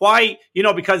propaganda? Why?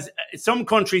 Because some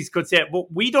countries could say,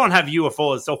 but we don't have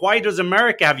UFOs, so why does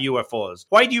America have UFOs?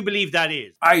 Why do you believe that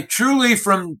is? I truly,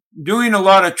 from doing a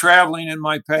lot of traveling in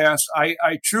my past,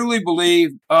 I truly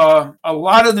believe a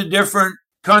lot of the different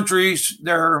countries,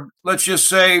 let's just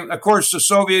say, of course, the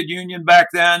Soviet Union back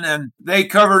then, and they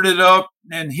covered it up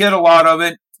and hid a lot of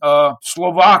it.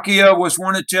 Slovakia was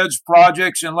one of Ted's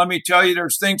projects, and let me tell you,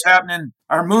 there's things happening,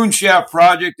 our Moonshaft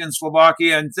project in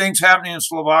Slovakia, and things happening in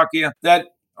Slovakia that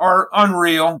are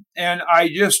unreal. And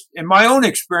in my own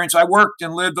experience, I worked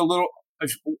and lived a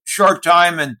short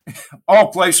time in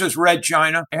all places, Red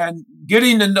China, and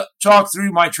getting to talk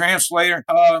through my translator,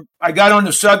 I got on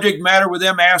the subject matter with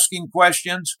them asking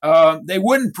questions. They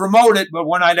wouldn't promote it, but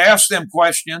when I'd ask them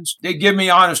questions, they'd give me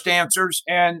honest answers.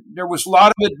 And there was a lot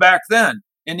of it back then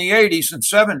in the 80s and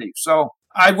 70s. So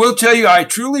I will tell you, I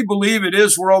truly believe it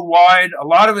is worldwide. A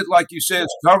lot of it, like you said,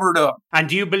 is covered up. And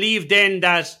do you believe then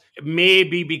that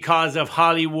maybe because of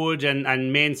Hollywood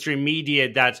and mainstream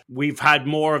media that we've had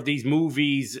more of these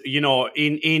movies,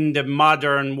 in the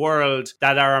modern world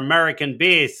that are American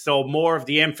based, so more of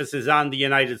the emphasis on the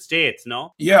United States,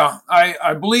 no? Yeah,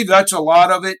 I believe that's a lot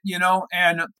of it,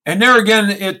 and there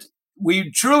again,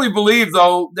 we truly believe,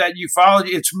 though, that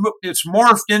ufology, it's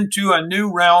morphed into a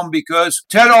new realm, because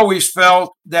Ted always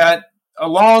felt that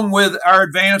along with our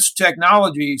advanced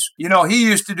technologies, he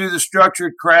used to do the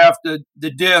structured craft,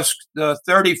 the disc, the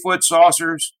 30-foot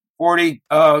saucers, 40,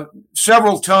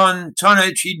 several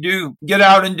tonnage. He'd get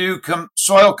out and do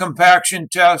soil compaction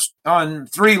tests on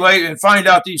 3 layers and find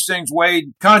out these things weighed.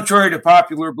 Contrary to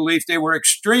popular belief, they were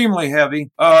extremely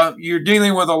heavy. You're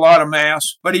dealing with a lot of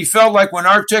mass. But he felt like when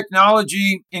our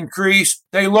technology increased,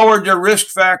 they lowered their risk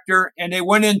factor and they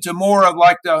went into more of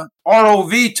like the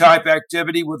ROV type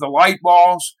activity with the light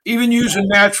balls, even using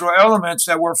natural elements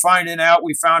that we're finding out.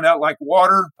 We found out like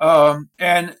water.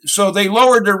 And so they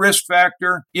lowered their risk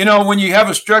factor. When you have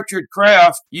a structured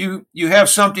craft, you have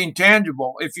something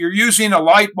tangible. If you're using a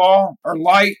light ball or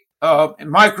light,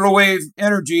 microwave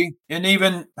energy, and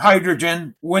even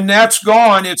hydrogen, when that's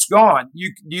gone, it's gone.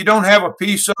 You don't have a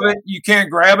piece of it. You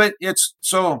can't grab it.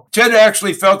 So Ted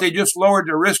actually felt they just lowered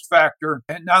the risk factor.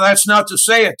 And now that's not to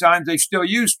say at times they still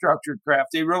use structured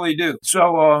craft. They really do.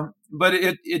 So, but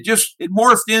it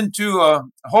morphed into a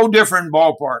whole different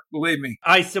ballpark, believe me.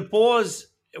 I suppose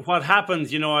what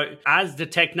happens, as the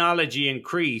technology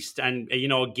increased and,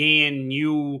 gained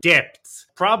new depths,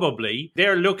 probably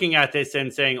they're looking at this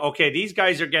and saying, okay, these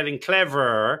guys are getting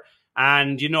cleverer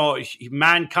and,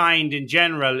 mankind in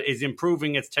general is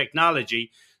improving its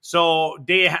technology. So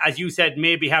they, as you said,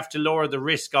 maybe have to lower the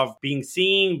risk of being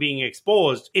seen, being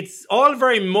exposed. It's all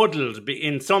very muddled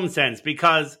in some sense,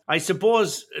 because I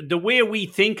suppose the way we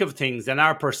think of things and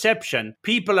our perception,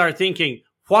 people are thinking,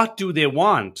 what do they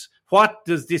want? What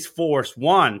does this force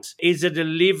want? Is it a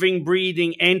living,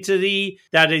 breathing entity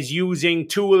that is using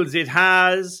tools it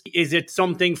has? Is it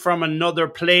something from another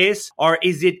place? Or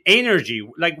is it energy?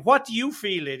 Like, what do you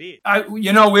feel it is?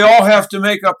 We all have to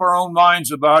make up our own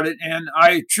minds about it. And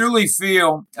I truly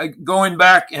feel, going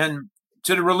back and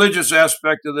to the religious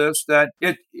aspect of this, that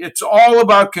it's all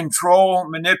about control,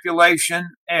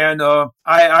 manipulation. And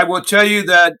I will tell you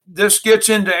that this gets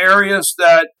into areas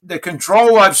that the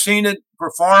control, I've seen it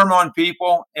perform on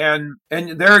people, and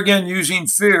there again, using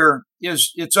fear,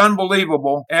 it's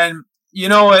unbelievable. And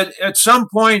at some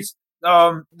point,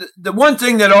 The one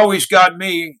thing that always got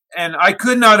me, and I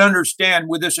could not understand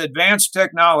with this advanced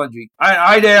technology,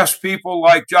 I'd ask people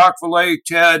like Jacques Vallée,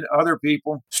 Ted, other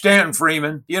people, Stanton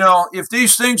Freeman, if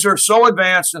these things are so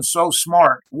advanced and so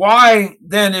smart, why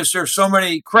then is there so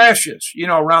many crashes,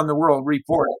 around the world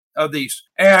reported of these?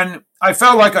 And I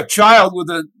felt like a child with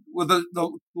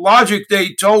the logic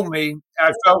they told me.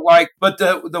 I felt like, but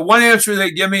the one answer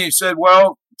they give me, he said,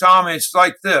 well, Tom, it's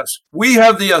like this. We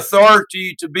have the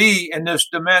authority to be in this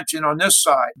dimension on this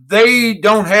side. They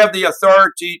don't have the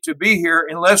authority to be here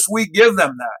unless we give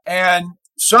them that. And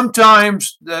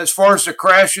sometimes, as far as the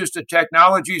crashes, the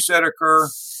technologies that occur,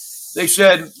 they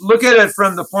said, look at it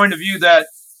from the point of view that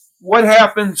what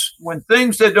happens when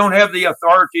things that don't have the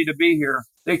authority to be here,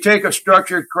 they take a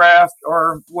structured craft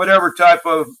or whatever type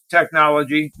of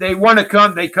technology. They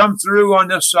come through on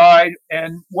this side.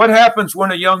 And what happens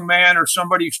when a young man or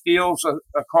somebody steals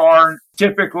a car,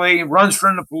 typically runs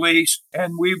from the police?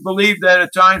 And we believe that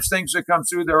at times things that come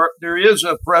through, there is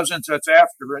a presence that's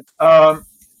after it.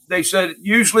 They said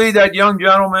usually that young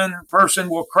person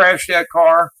will crash that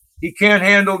car. He can't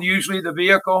handle usually the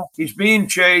vehicle. He's being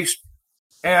chased.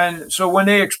 And so when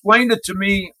they explained it to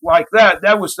me like that,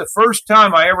 that was the first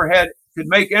time I ever could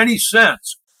make any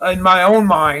sense in my own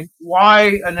mind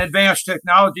why an advanced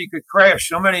technology could crash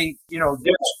so many,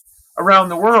 disks around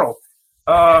the world.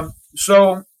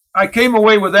 So I came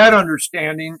away with that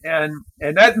understanding, and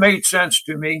that made sense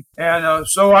to me. And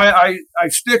so I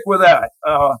stick with that.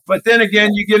 But then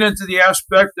again, you get into the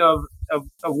aspect of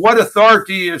what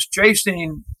authority is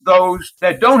chasing those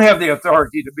that don't have the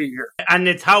authority to be here. And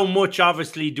it's how much,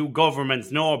 obviously, do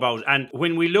governments know about. And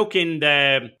when we look in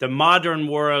the modern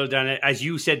world, and as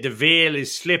you said, the veil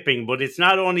is slipping, but it's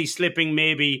not only slipping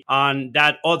maybe on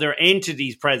that other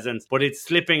entity's presence, but it's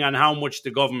slipping on how much the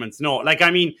governments know. Like,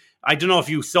 I mean, I don't know if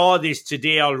you saw this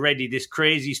today already, this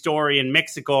crazy story in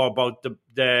Mexico about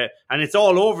and it's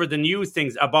all over the news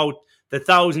things about the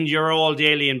 1,000-year-old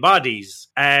alien bodies.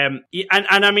 And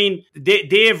I mean,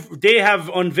 they have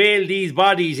unveiled these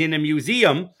bodies in a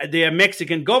museum, the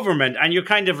Mexican government, and you're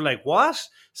kind of like, what?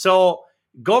 So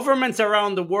governments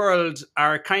around the world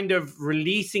are kind of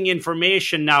releasing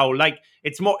information now. Like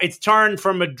it's turned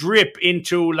from a drip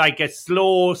into like a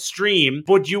slow stream,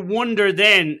 but you wonder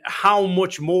then how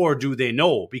much more do they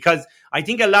know? Because I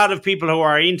think a lot of people who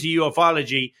are into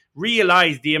ufology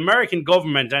realize the American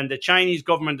government and the Chinese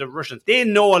government, the Russians, they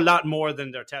know a lot more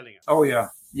than they're telling us. Oh, yeah.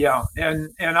 Yeah. And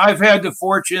I've had the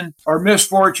fortune or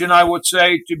misfortune, I would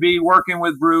say, to be working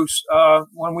with Bruce.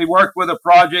 When we worked with a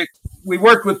project, we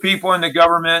worked with people in the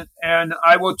government. And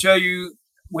I will tell you,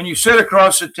 when you sit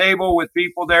across the table with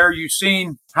people there, you've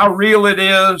seen how real it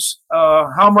is,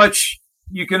 how much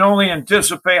you can only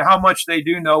anticipate how much they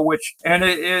do know, and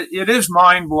it is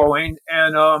mind blowing.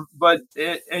 And,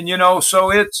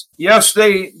 so it's, yes,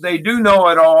 they do know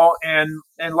it all. And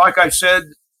like I said,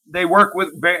 they work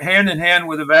hand in hand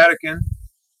with the Vatican.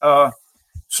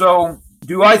 So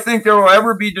do I think there will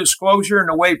ever be disclosure in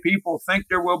the way people think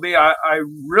there will be? I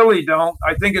really don't.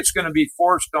 I think it's going to be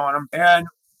forced on them. And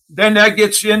then that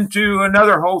gets into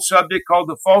another whole subject called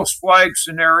the false flag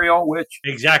scenario, which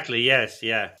exactly, yes,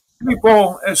 yeah.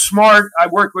 People as smart. I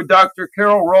worked with Dr.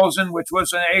 Carol Rosen, which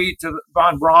was an aide to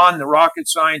von Braun, the rocket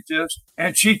scientist,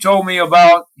 and she told me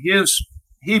about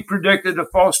he predicted a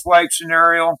false flag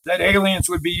scenario that aliens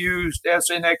would be used as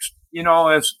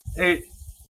as a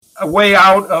way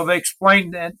out of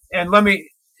explaining it. And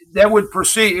they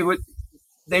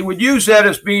would use that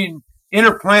as being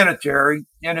interplanetary,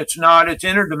 and it's not. It's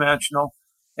interdimensional,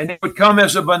 and it would come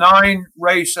as a benign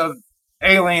race of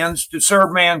aliens to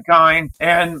serve mankind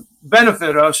and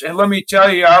benefit us. And let me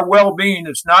tell you, our well-being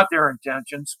is not their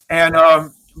intentions. And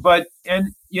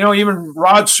even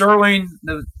Rod Serling,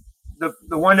 the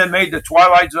one that made the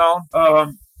Twilight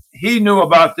Zone, he knew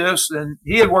about this, and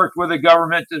he had worked with the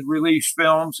government to release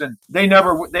films, and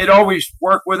they'd always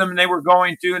work with him, and they were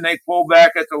going to, and they pull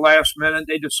back at the last minute.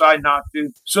 They decide not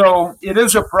to. So it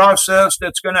is a process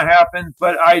that's going to happen,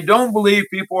 but I don't believe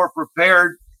people are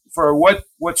prepared for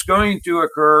what's going to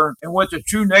occur and what the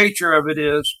true nature of it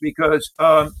is, because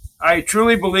I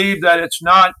truly believe that it's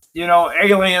not,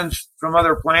 aliens from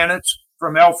other planets,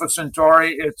 from Alpha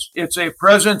Centauri. It's a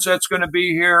presence that's going to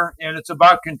be here, and it's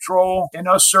about control and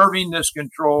us serving this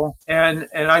control. And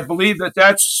I believe that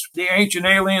that's the ancient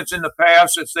aliens in the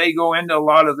past, as they go into a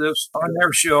lot of this on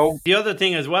their show. The other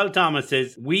thing as well, Thomas,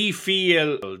 is we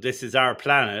feel this is our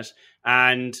planet,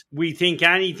 and we think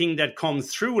anything that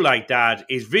comes through like that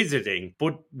is visiting.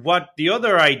 But what the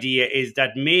other idea is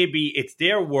that maybe it's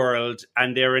their world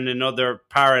and they're in another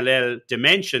parallel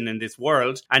dimension in this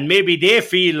world. And maybe they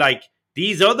feel like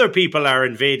these other people are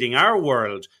invading our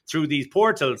world through these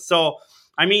portals. So,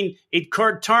 I mean, it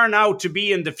could turn out to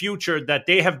be in the future that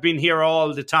they have been here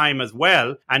all the time as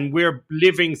well, and we're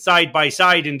living side by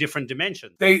side in different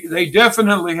dimensions. They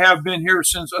definitely have been here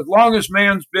since as long as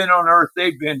man's been on Earth.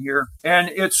 They've been here, and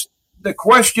it's the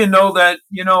question, though, that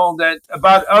that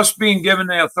about us being given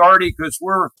the authority, because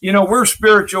we're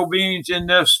spiritual beings in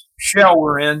this shell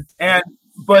we're in,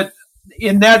 but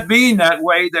in that being that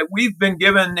way, that we've been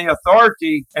given the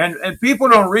authority, and people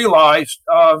don't realize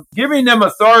giving them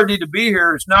authority to be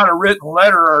here is not a written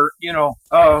letter,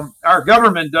 or our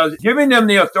government does it. Giving them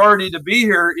the authority to be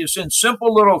here is in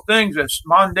simple little things as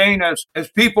mundane as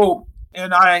people.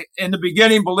 And in the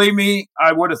beginning, believe me,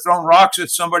 I would have thrown rocks at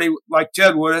somebody like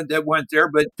Ted would have that went there.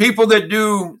 But people that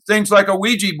do things like a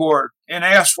Ouija board and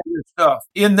ask for this stuff,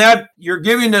 in that you're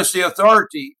giving us the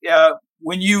authority.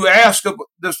 When you ask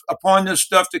upon this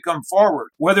stuff to come forward,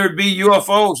 whether it be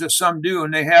UFOs, as some do,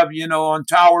 and they have, on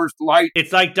towers, light.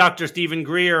 It's like Dr. Stephen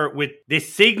Greer with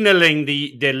this signaling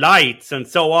the lights and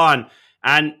so on.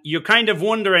 And you're kind of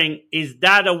wondering, is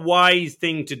that a wise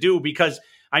thing to do? Because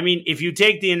I mean, if you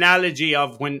take the analogy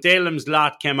of when Salem's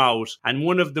Lot came out, and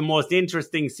one of the most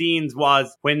interesting scenes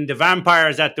was when the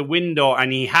vampire's at the window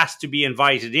and he has to be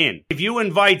invited in. If you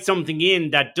invite something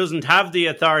in that doesn't have the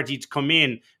authority to come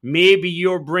in, maybe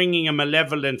you're bringing a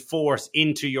malevolent force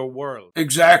into your world.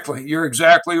 Exactly. You're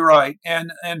exactly right.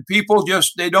 And people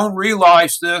they don't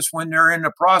realize this when they're in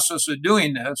the process of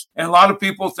doing this. And a lot of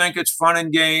people think it's fun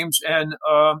and games. And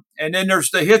then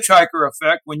there's the hitchhiker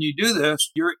effect. When you do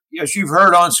this, as you've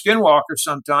heard on Skinwalker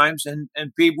sometimes, and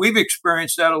we've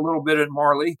experienced that a little bit at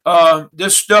Marley.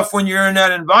 This stuff, when you're in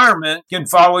that environment, can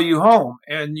follow you home,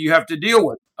 and you have to deal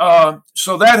with it.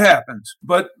 So that happens.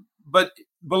 But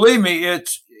believe me,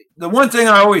 it's the one thing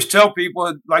I always tell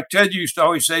people, like Ted used to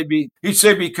always say, he'd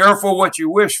say, be careful what you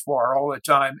wish for all the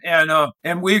time.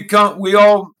 And we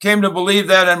all came to believe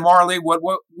that in Marley, what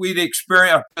we'd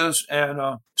experienced.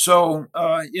 And so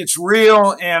it's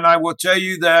real. And I will tell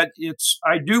you that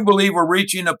I do believe we're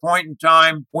reaching a point in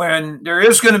time when there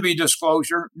is going to be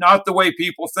disclosure, not the way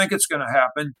people think it's going to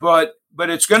happen, but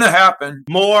it's going to happen.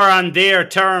 More on their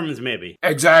terms, maybe.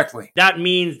 Exactly. That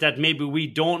means that maybe we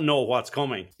don't know what's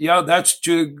coming. Yeah, that's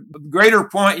to a greater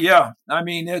point. Yeah. I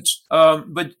mean, it's,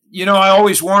 but I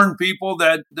always warn people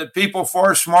that people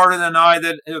far smarter than I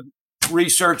that have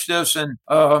researched this. And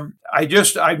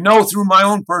I know through my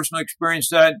own personal experience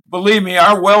that, believe me,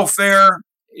 our welfare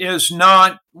is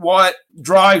not what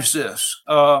drives this.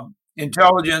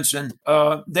 Intelligence, and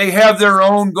they have their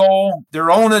own goal, their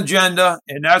own agenda,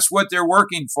 and that's what they're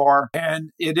working for.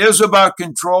 And it is about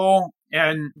control.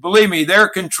 And believe me, their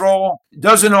control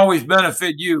doesn't always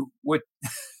benefit you.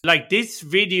 Like this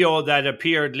video that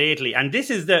appeared lately, and this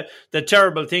is the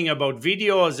terrible thing about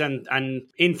videos and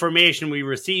information we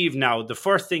receive now. The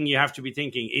first thing you have to be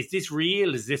thinking, is this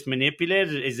real? Is this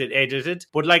manipulated? Is it edited?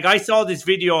 But like I saw this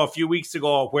video a few weeks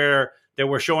ago where they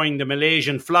were showing the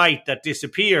Malaysian flight that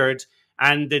disappeared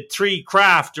and the 3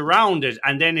 craft around it,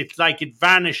 and then it's like it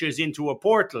vanishes into a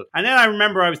portal. And then I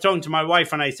remember I was talking to my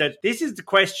wife and I said, this is the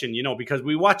question, because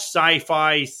we watch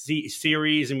sci-fi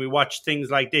series and we watch things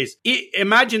like this.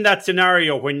 Imagine that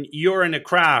scenario when you're in a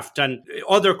craft and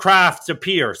other crafts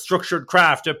appear, structured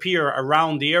craft appear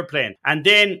around the airplane. And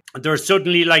then there's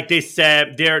suddenly like this,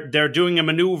 they're doing a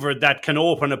maneuver that can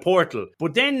open a portal.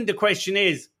 But then the question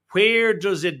is, where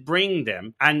does it bring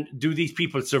them? And do these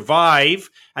people survive?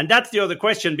 And that's the other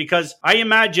question, because I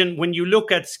imagine when you look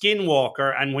at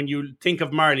Skinwalker and when you think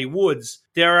of Marley Woods,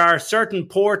 there are certain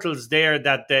portals there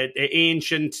that the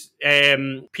ancient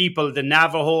people, the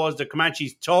Navajos, the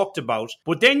Comanches talked about.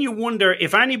 But then you wonder,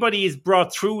 if anybody is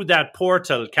brought through that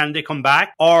portal, can they come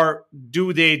back? Or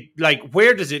do they,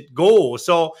 where does it go?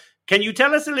 So can you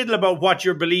tell us a little about what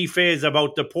your belief is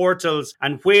about the portals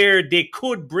and where they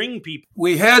could bring people?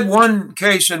 We had one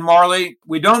case in Marley.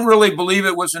 We don't really believe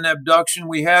it was an abduction.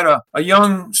 We had a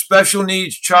young special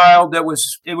needs child it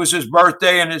was his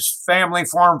birthday, and his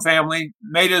farm family,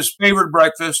 made his favorite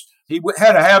breakfast. He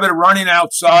had a habit of running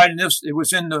outside, and it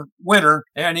was in the winter,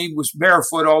 and he was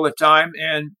barefoot all the time.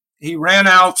 And he ran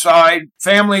outside.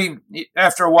 Family,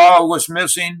 after a while, was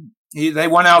missing. They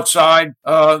went outside.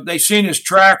 They seen his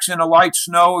tracks in the light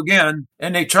snow again,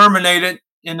 and they terminated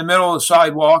in the middle of the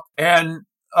sidewalk. And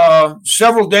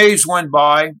several days went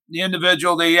by. The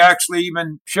individual,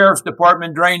 sheriff's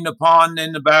department drained the pond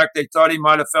in the back. They thought he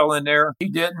might have fell in there. He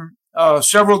didn't.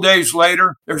 Several days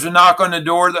later, there's a knock on the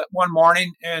door that one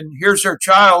morning, and here's their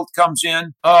child comes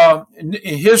in. In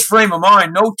his frame of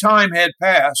mind, no time had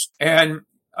passed, and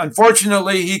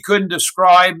unfortunately, he couldn't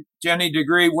describe to any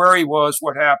degree where he was,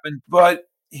 what happened, but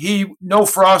no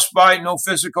frostbite, no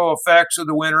physical effects of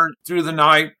the winter through the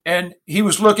night. And he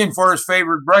was looking for his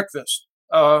favorite breakfast.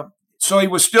 So he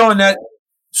was still in that.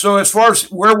 So as far as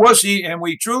where was he, and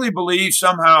we truly believe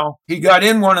somehow he got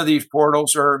in one of these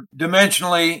portals, or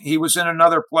dimensionally he was in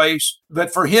another place.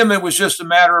 But for him, it was just a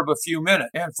matter of a few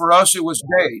minutes. And for us, it was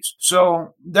days.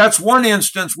 So that's one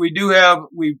instance we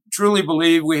truly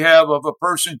believe we have of a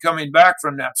person coming back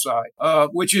from that side,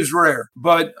 which is rare.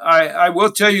 But I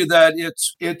will tell you that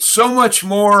it's so much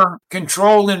more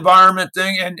controlled environment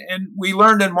thing. And we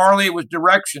learned in Marley it was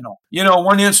directional.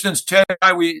 One instance, Ted and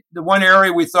I, the one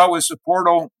area we thought was the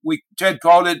portal, Ted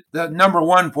called it the number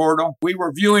 1 portal. We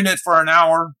were viewing it for an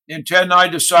hour, and Ted and I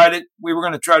decided we were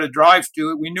going to try to drive to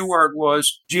it. We knew where it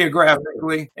was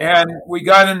geographically, and we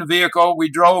got in the vehicle. We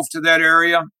drove to that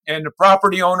area, and the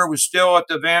property owner was still at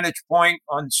the vantage point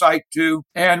on site 2.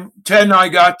 And Ted and I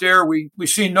got there. We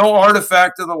see no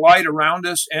artifact of the light around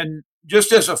us, and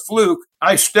just as a fluke,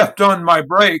 I stepped on my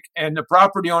brake, and the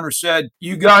property owner said,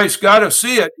 "You guys got to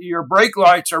see it. Your brake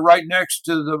lights are right next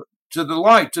to the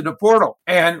light, to the portal."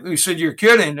 And we said, "You're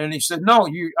kidding." And he said, "No,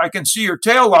 I can see your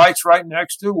tail lights right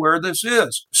next to where this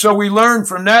is." So we learned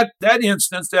from that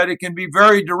instance that it can be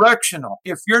very directional.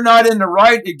 If you're not in the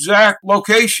right exact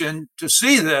location to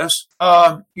see this,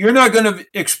 you're not going to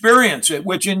experience it,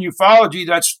 which in ufology,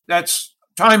 that's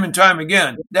time and time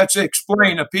again. That's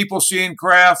explained of people seeing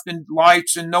craft and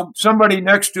lights, and somebody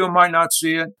next to them might not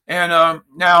see it. And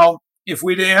now, if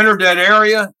we'd entered that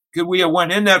area, could we have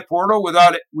went in that portal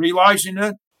without realizing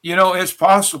it? It's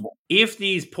possible. If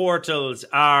these portals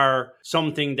are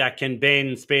something that can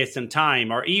bend space and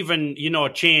time, or even,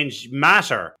 change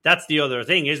matter, that's the other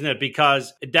thing, isn't it?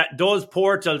 Because those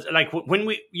portals, like when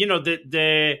we,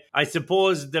 I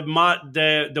suppose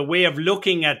the way of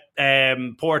looking at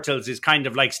portals is kind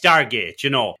of like Stargate.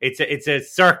 It's a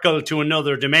circle to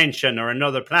another dimension or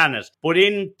another planet. But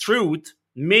in truth,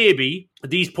 maybe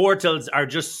these portals are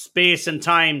just space and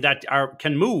time that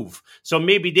can move. So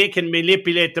maybe they can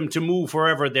manipulate them to move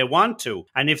wherever they want to.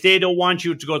 And if they don't want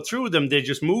you to go through them, they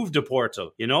just move the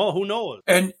portal. Who knows?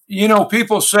 And,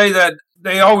 people say that,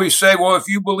 they always say, well, if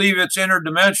you believe it's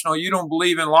interdimensional, you don't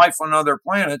believe in life on other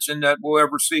planets and that we'll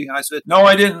ever see. I said, no,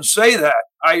 I didn't say that.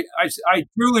 I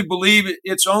truly believe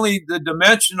it's only the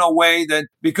dimensional way that,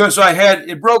 because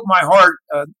it broke my heart.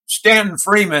 Stanton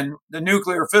Freeman, the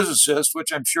nuclear physicist,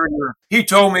 which I'm sure he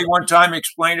told me one time,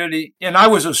 explained it. And I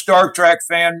was a Star Trek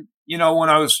fan, when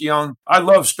I was young. I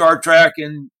love Star Trek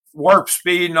and warp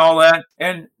speed and all that.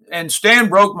 And Stan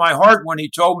broke my heart when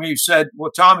he told me, he said, "Well,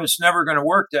 Tom, it's never going to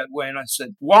work that way." And I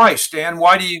said, "Why, Stan?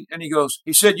 Why do you?" And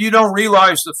he said, "You don't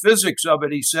realize the physics of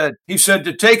it." He said,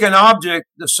 to take an object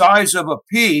the size of a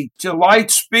pea to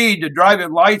drive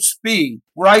at light speed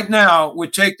right now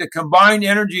would take the combined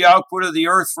energy output of the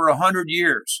Earth for 100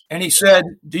 years. And he said,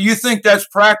 "Do you think that's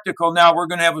practical now? We're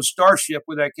going to have a starship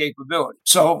with that capability."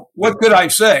 So what could I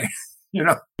say?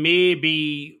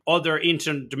 Maybe other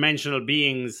interdimensional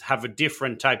beings have a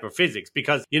different type of physics,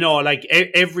 because, like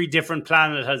every different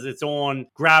planet has its own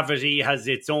gravity, has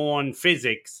its own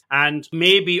physics, and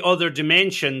maybe other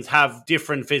dimensions have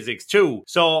different physics too.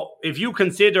 So if you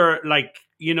consider, like,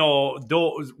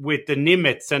 those with the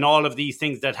Nimitz and all of these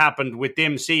things that happened with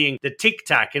them seeing the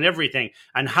tic-tac and everything,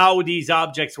 and how these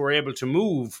objects were able to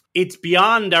move, it's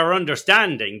beyond our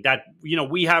understanding that,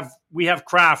 we have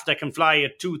craft that can fly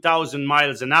at 2,000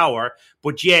 miles an hour,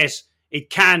 but yet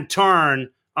it can't turn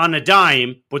on a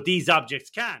dime, but these objects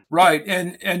can. Right.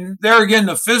 And there again,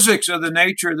 the physics of the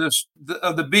nature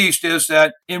of the beast is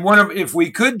that if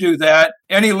we could do that,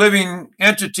 any living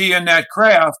entity in that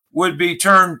craft would be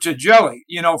turned to jelly,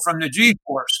 from the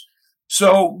G-force.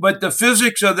 So, but the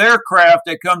physics of their craft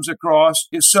that comes across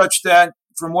is such that,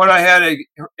 from what I had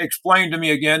explained to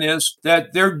me again, is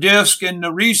that their disc, and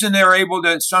the reason they're able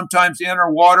to sometimes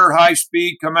enter water high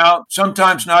speed, come out,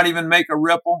 sometimes not even make a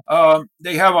ripple,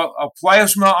 they have a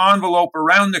plasma envelope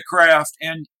around the craft.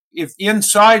 And if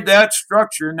inside that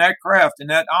structure, in that craft, in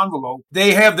that envelope,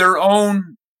 they have their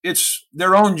own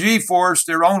G-force,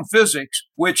 their own physics,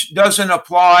 which doesn't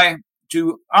apply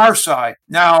to our side.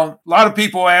 Now, a lot of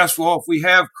people ask, well, if we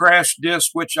have crash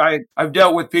discs, which I've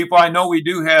dealt with people, I know we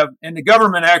do have, and the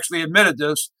government actually admitted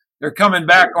this. They're coming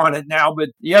back on it now,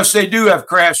 but yes, they do have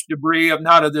crash debris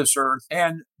not of this earth.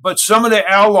 But some of the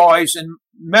alloys and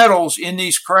metals in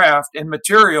these craft and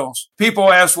materials,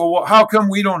 people ask, well, how come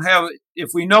we don't have it?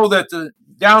 If we know that the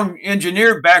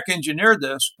back engineered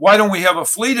this, why don't we have a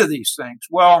fleet of these things?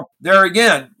 Well, there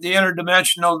again, the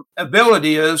interdimensional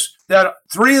ability is that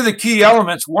 3 of the key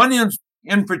elements, one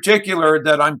in particular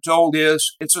that I'm told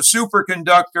is, it's a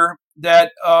superconductor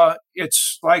that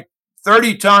it's like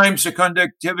 30 times the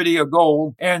conductivity of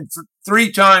gold and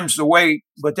 3 times the weight,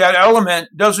 but that element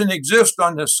doesn't exist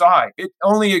on this side. It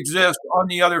only exists on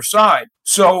the other side.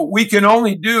 So we can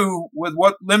only do with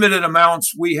what limited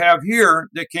amounts we have here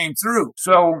that came through.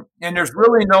 So, and there's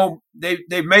really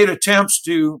they've made attempts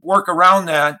to work around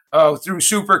that through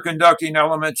superconducting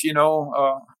elements,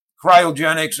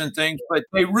 cryogenics and things, but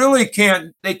they really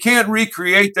can't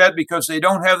recreate that because they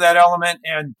don't have that element.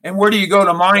 And where do you go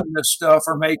to mine this stuff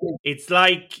or make it? It's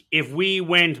like if we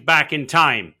went back in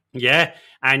time, yeah,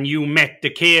 and you met the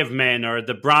cavemen or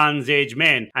the Bronze Age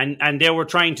men, and they were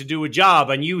trying to do a job,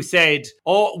 and you said,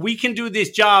 oh, we can do this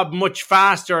job much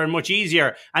faster and much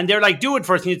easier. And they're like, do it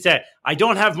first. And you'd say, I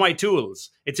don't have my tools.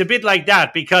 It's a bit like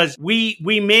that because we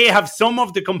may have some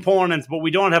of the components, but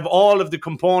we don't have all of the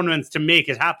components to make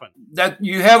it happen. That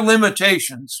you have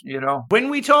limitations, When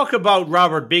we talk about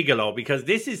Robert Bigelow, because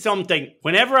this is something,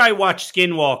 whenever I watch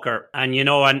Skinwalker and,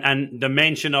 and the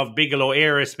mention of Bigelow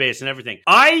Aerospace and everything,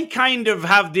 I kind of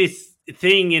have this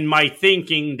thing in my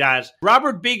thinking that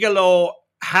Robert Bigelow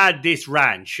had this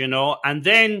ranch, and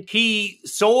then he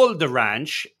sold the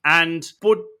ranch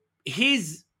but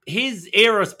his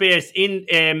aerospace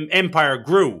empire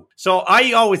grew. So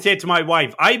I always say to my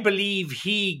wife, I believe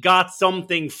he got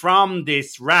something from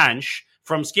this ranch,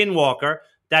 from Skinwalker,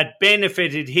 that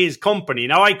benefited his company.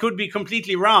 Now, I could be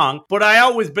completely wrong, but I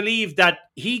always believe that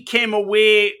he came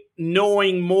away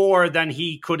knowing more than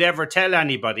he could ever tell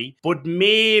anybody. But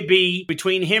maybe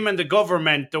between him and the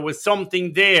government, there was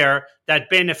something there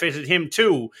that benefited him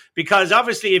too. Because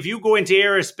obviously, if you go into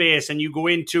aerospace and you go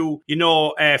into,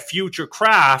 future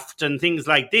craft and things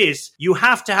like this, you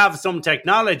have to have some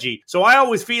technology. So I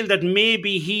always feel that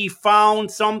maybe he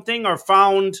found something or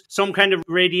found some kind of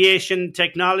radiation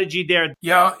technology there.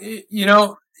 Yeah,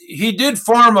 he did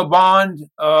form a bond.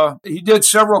 He did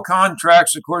several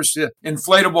contracts, of course, the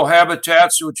inflatable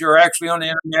habitats, which are actually on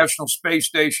the International Space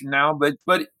Station now. But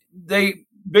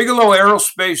Bigelow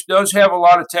Aerospace does have a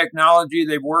lot of technology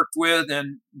they've worked with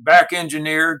and back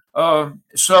engineered.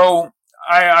 So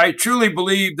I truly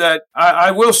believe that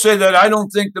I will say that I don't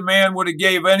think the man would have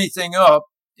gave anything up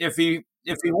if he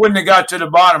wouldn't have got to the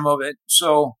bottom of it.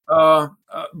 So,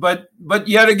 but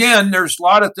yet again, there's a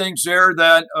lot of things there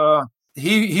that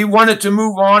he wanted to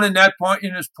move on in that point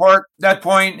in his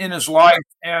life,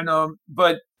 and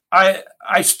but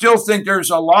I still think there's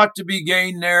a lot to be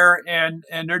gained there, and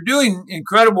they're doing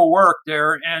incredible work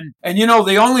there, and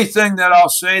the only thing that I'll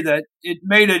say that it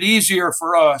made it easier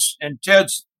for us and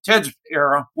Ted's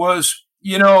era was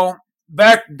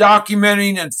back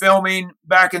documenting and filming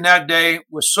back in that day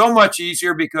was so much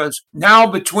easier because now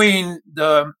between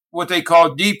what they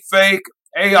call deep fake,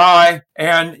 AI,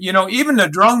 and, even the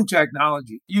drone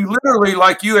technology, you literally,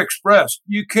 like you expressed,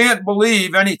 you can't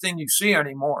believe anything you see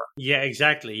anymore. Yeah,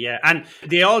 exactly. Yeah. And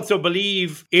they also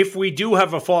believe if we do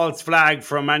have a false flag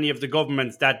from any of the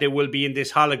governments that they will be in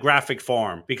this holographic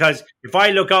form. Because if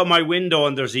I look out my window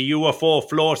and there's a UFO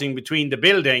floating between the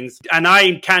buildings and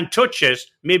I can't touch it,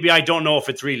 maybe I don't know if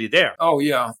it's really there. Oh,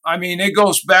 yeah. I mean, it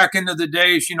goes back into the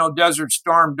days, Desert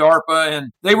Storm, DARPA,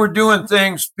 and they were doing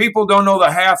things. People don't know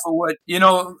the half of what,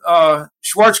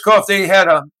 Schwarzkopf,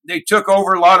 they took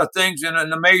over a lot of things in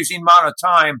an amazing amount of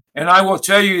time. And I will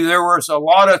tell you, there was a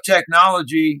lot of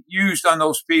technology used on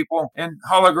those people and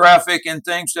holographic and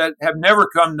things that have never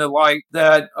come to light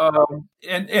that,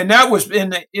 and that was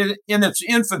in its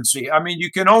infancy. I mean,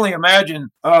 you can only imagine,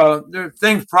 there are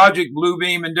things, Project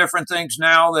Bluebeam and different things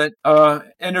now that,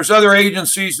 and there's other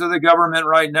agencies of the government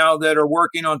right now that are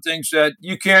working on things that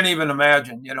you can't even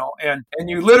imagine, and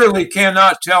you literally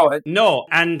cannot tell it. No.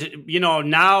 And,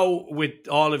 now with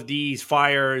all of these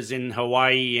fires in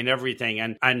Hawaii and everything,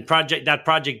 and Project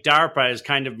DARPA has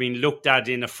kind of been looked at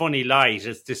in a funny light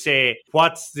as to say,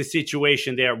 what's the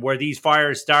situation there? Where these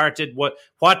fires started?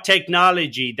 What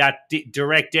technology, that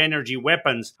direct energy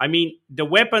weapons? I mean, the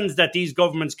weapons that these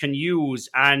governments can use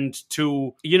and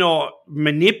to,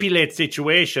 manipulate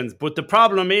situations. But the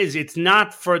problem is it's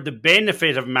not for the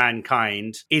benefit of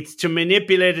mankind. It's to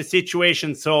manipulate a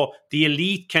situation so the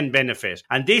elite can benefit.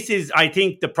 And this is, I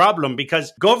think, the problem,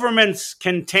 because governments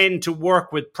can tend to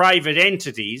work with private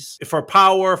entities for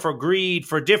power, for greed,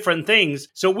 for different things.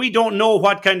 So we don't know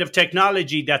what kind of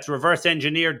technology that's reverse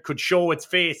engineered could show its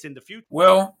face in the future.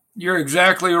 Well, you're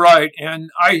exactly right. And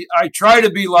I try to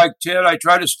be like Ted. I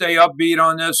try to stay upbeat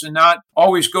on this and not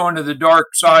always go into the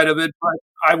dark side of it. But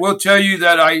I will tell you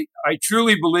that I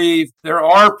truly believe there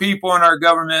are people in our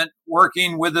government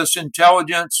working with this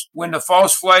intelligence. When the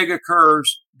false flag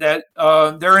occurs, that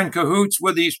they're in cahoots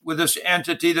with this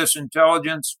entity, this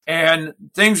intelligence, and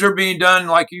things are being done,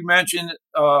 like you mentioned,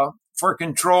 for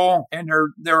control. And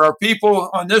there are people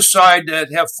on this side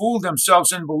that have fooled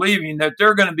themselves in believing that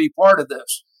they're going to be part of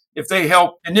this if they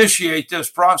help initiate this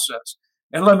process.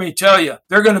 And let me tell you,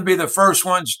 they're going to be the first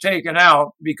ones taken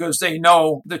out because they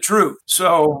know the truth.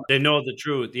 So they know the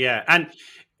truth, yeah. And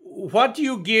what do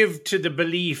you give to the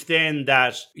belief then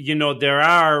that, there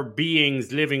are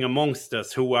beings living amongst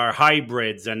us who are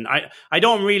hybrids? And I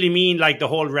don't really mean like the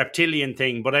whole reptilian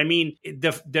thing, but I mean,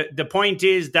 the point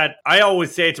is that I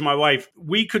always say to my wife,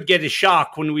 we could get a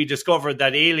shock when we discover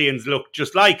that aliens look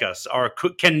just like us or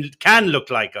can look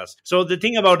like us. So the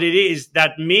thing about it is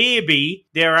that maybe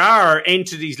there are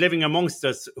entities living amongst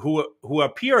us who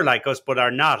appear like us, but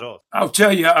are not us. I'll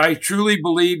tell you, I truly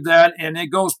believe that. And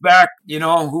it goes back,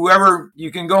 whoever,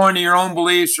 you can go into your own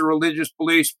beliefs or religious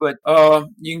beliefs, but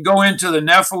you can go into the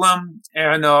Nephilim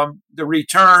and the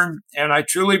return. And I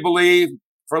truly believe,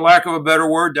 for lack of a better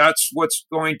word, that's what's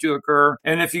going to occur.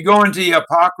 And if you go into the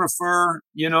Apocrypha,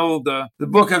 the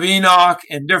book of Enoch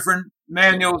and different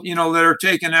manuals, that are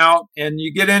taken out, and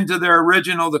you get into their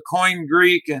original, the Koine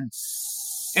Greek and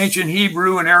ancient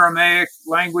Hebrew and Aramaic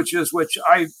languages, which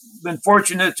I've been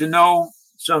fortunate to know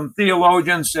some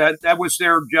theologians that was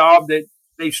their job, that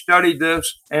they studied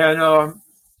this, and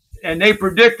they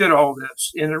predicted all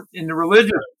this in the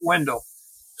religious window.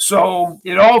 So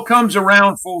it all comes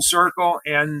around full circle.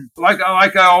 And like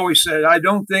I always said, I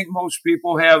don't think most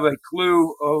people have a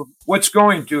clue of what's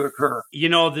going to occur.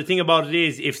 The thing about it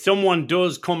is, if someone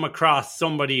does come across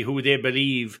somebody who they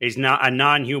believe is not a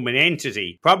non-human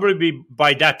entity, probably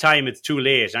by that time it's too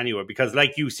late anyway, because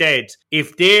like you said,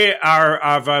 if they are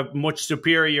of a much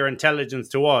superior intelligence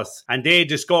to us and they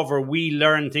discover we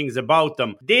learn things about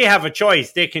them, they have a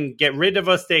choice. They can get rid of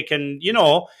us. They can,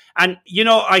 And,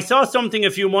 I saw something a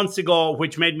few months ago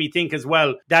which made me think as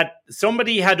well that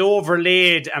somebody had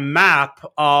overlaid a map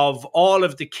of all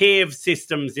of the cave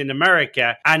systems in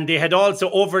America, and they had also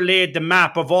overlaid the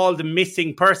map of all the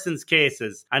missing persons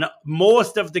cases. And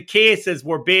most of the cases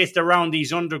were based around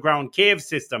these underground cave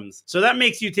systems. So that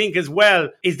makes you think as well,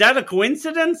 is that a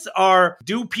coincidence, or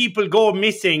do people go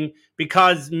missing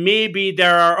because maybe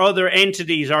there are other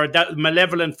entities or that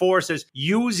malevolent forces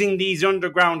using these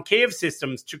underground cave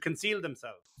systems to conceal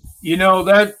themselves?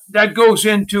 That goes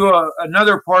into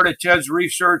another part of Ted's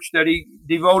research that he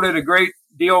devoted a great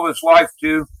deal of his life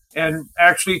to, and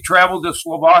actually traveled to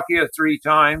Slovakia 3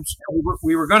 times.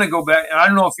 We were going to go back. I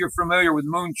don't know if you're familiar with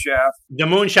Moonshaft. The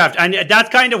Moonshaft. And that's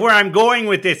kind of where I'm going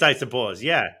with this, I suppose.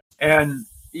 Yeah. And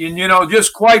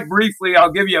just quite briefly,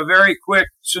 I'll give you a very quick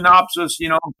synopsis.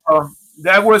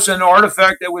 That was an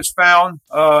artifact that was found.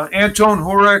 Anton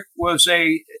Hurek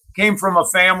came from a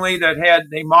family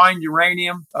they mined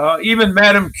uranium. Even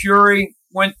Madame Curie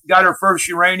got her first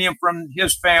uranium from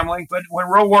his family. But when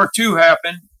World War II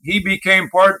happened, he became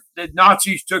the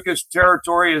Nazis took his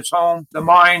territory, his home, the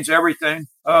mines, everything.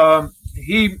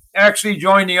 He actually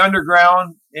joined the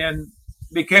underground and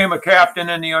became a captain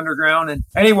in the underground. And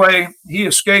anyway, he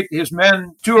escaped. His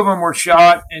men, 2 of them were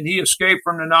shot, and he escaped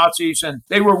from the Nazis, and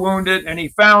they were wounded. And he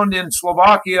found in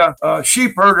Slovakia, a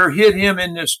sheep herder hid him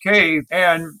in this cave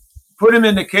and put him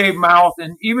in the cave mouth.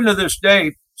 And even to this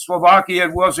day, Slovakia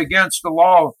was against the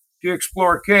law to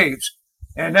explore caves.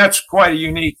 And that's quite a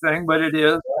unique thing, but it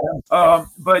is.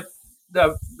 But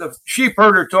the sheep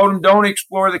herder told him, don't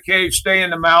explore the cave, stay in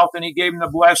the mouth. And he gave him the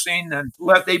blessing, and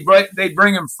they'd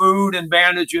bring him food and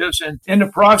bandages. And in the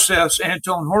process,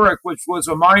 Anton Hurek, which was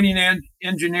a mining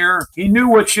engineer, he knew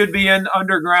what should be in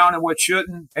underground and what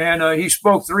shouldn't. And he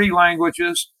spoke 3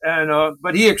 languages.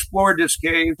 But he explored this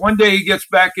cave. One day he gets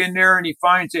back in there and he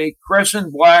finds a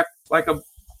crescent black, like a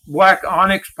black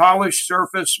onyx polished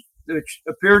surface, which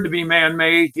appeared to be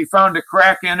man-made. He found a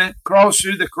crack in it, crawls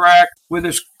through the crack with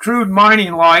his crude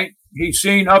mining light. He's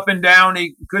seen up and down.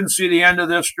 He couldn't see the end of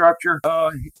this structure.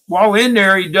 While in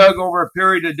there, he dug over a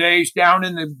period of days down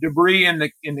in the debris in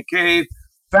the cave,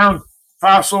 found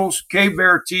fossils, cave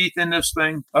bear teeth in this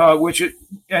thing,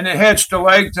 and it had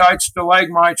stalactites,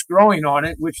 stalagmites growing on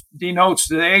it, which denotes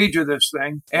the age of this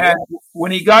thing. And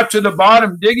when he got to the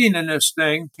bottom digging in this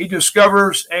thing, he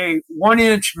discovers a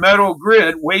 1-inch metal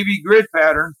grid, wavy grid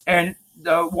pattern, and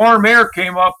the warm air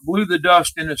came up, blew the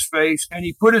dust in his face, and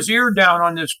he put his ear down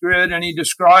on this grid, and he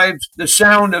describes the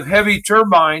sound of heavy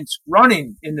turbines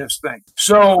running in this thing.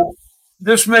 So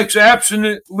this makes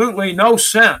absolutely no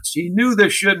sense. He knew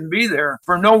this shouldn't be there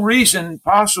for no reason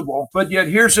possible, but yet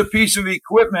here's a piece of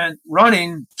equipment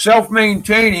running,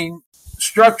 self-maintaining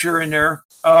structure in there,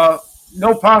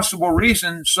 no possible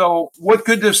reason. So what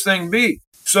could this thing be?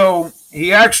 So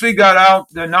he actually got out.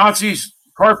 The Nazis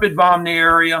carpet bombed the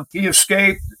area. He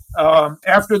escaped.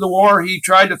 After the war, he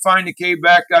tried to find the cave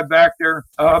back, got back there.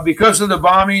 Because of the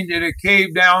bombing, it had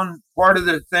caved down part of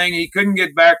the thing. He couldn't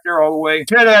get back there all the way.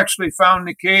 Ted actually found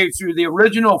the cave through the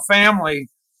original family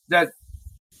that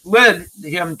led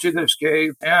him to this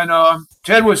cave. And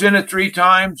Ted was in it 3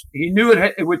 times. He knew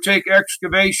it would take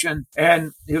excavation.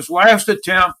 And his last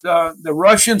attempt, the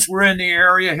Russians were in the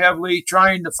area heavily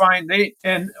trying to find,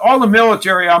 and all the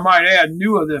military, I might add,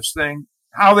 knew of this thing,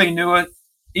 how they knew it.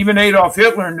 Even Adolf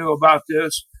Hitler knew about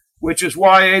this, which is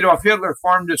why Adolf Hitler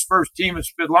formed his first team of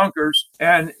spedunkers.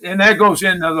 And that goes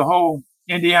into the whole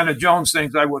Indiana Jones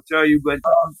things, I will tell you.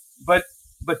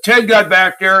 But Ted got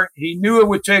back there. He knew it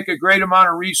would take a great amount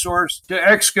of resource to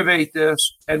excavate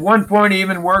this. At one point, he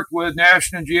even worked with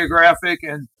National Geographic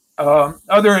and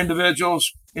other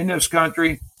individuals in this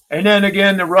country. And then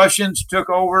again, the Russians took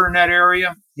over in that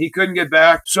area. He couldn't get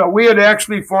back. So we had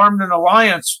actually formed an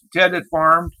alliance, Ted had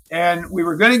formed, and we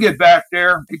were going to get back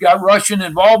there. We got Russian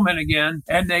involvement again,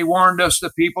 and they warned us,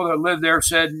 the people that lived there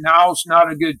said, now's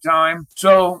not a good time.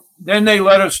 So then they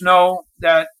let us know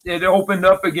that it opened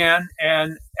up again.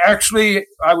 And actually,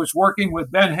 I was working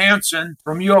with Ben Hansen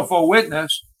from UFO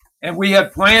Witness, and we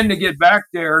had planned to get back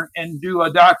there and do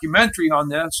a documentary on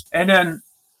this. And then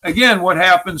again, what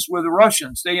happens with the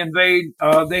Russians? They invade.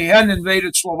 They hadn't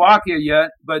invaded Slovakia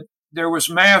yet, but there was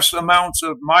mass amounts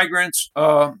of migrants,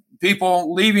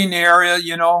 people leaving the area,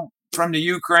 from the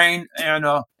Ukraine, and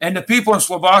the people in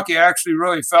Slovakia actually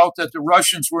really felt that the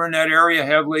Russians were in that area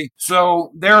heavily.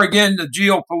 So there again, the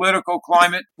geopolitical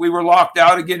climate, we were locked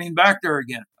out of getting back there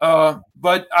again.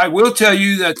 But I will tell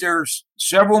you that there's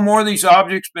several more of these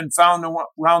objects been found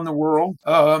around the world,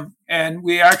 and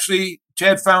we actually.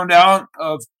 Ted found out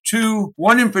of 2,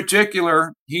 one in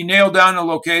particular, he nailed down the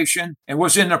location and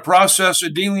was in the process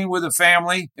of dealing with a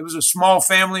family. It was a small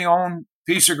family-owned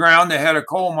piece of ground that had a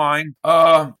coal mine.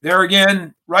 There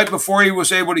again, right before he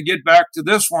was able to get back to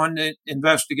this one to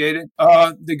investigate it,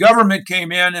 the government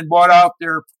came in and bought out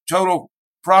their total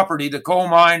property, the coal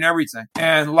mine, everything,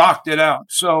 and locked it out.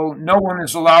 So no one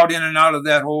is allowed in and out of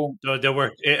that whole. So they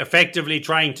were effectively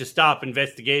trying to stop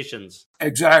investigations.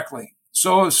 Exactly.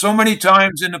 So many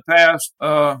times in the past,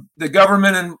 the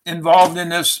government involved in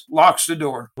this locks the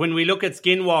door. When we look at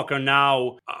Skinwalker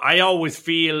now, I always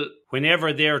feel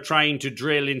whenever they're trying to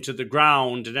drill into the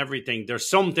ground and everything, there's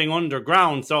something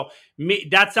underground. So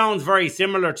that sounds very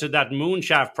similar to that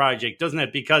Moonshaft project, doesn't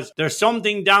it? Because there's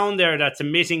something down there that's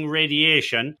emitting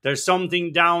radiation. There's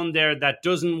something down there that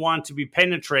doesn't want to be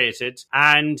penetrated.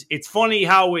 And it's funny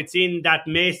how it's in that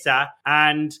mesa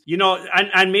and,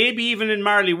 and maybe even in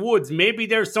Marley Woods, maybe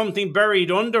there's something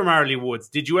buried under Marley Woods.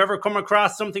 Did you ever come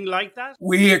across something like that?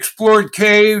 We explored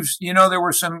caves. There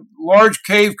were some large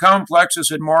cave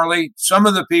complexes at Marley. Some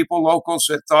of the people, locals,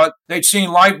 had thought they'd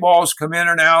seen light balls come in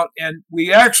and out. And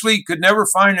we actually could never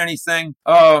find anything,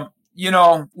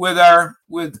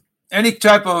 with any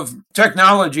type of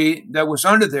technology that was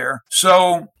under there.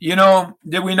 So,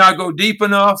 did we not go deep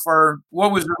enough, or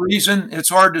what was the reason? It's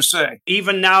hard to say.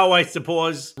 Even now, I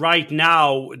suppose, right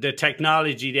now, the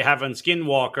technology they have on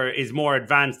Skinwalker is more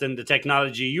advanced than the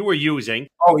technology you were using.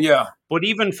 Oh, yeah. But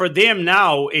even for them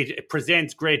now, it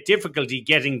presents great difficulty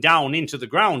getting down into the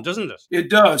ground, doesn't it? It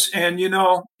does. And,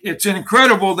 it's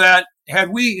incredible that had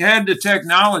we had the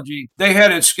technology they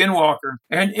had at Skinwalker,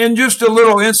 and in just a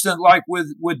little instant, like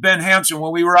with Ben Hansen,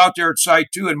 when we were out there at Site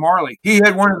 2 in Marley, he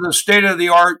had one of the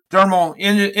state-of-the-art thermal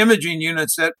imaging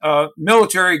units that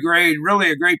military grade,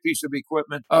 really a great piece of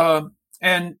equipment.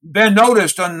 And Ben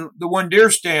noticed on the one deer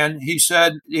stand, he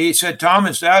said, Tom,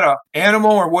 is that an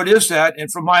animal or what is that?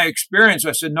 And from my experience,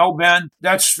 I said, no, Ben,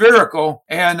 that's spherical.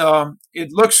 And it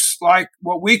looks like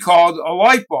what we called a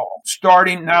light ball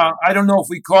starting. Now, I don't know if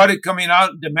we caught it coming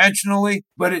out dimensionally,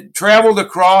 but it traveled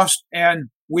across, and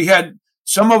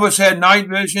some of us had night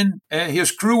vision, and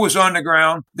his crew was on the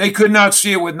ground. They could not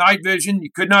see it with night vision. You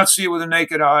could not see it with a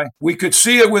naked eye. We could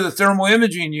see it with a thermal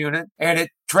imaging unit, and it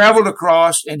traveled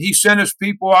across, and he sent his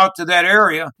people out to that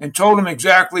area and told them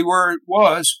exactly where it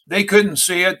was. They couldn't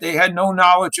see it. They had no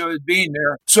knowledge of it being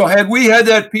there. So had we had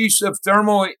that piece of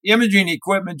thermal imaging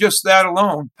equipment, just that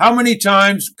alone, how many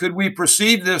times could we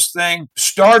perceive this thing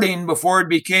starting before it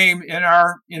became in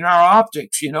our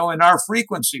optics, in our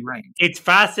frequency range? It's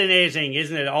fascinating,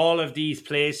 isn't it? All of these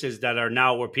places that are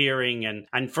now appearing.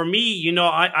 And for me,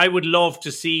 I would love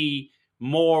to see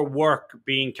more work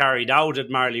being carried out at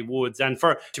Marley Woods and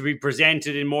to be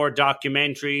presented in more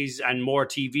documentaries and more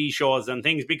TV shows and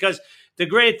things, because the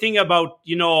great thing about,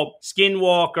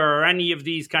 Skinwalker or any of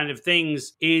these kind of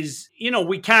things is,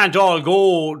 we can't all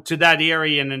go to that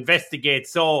area and investigate.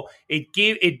 So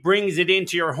it brings it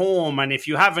into your home. And if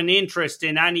you have an interest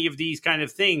in any of these kind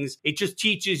of things, it just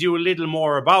teaches you a little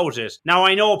more about it. Now,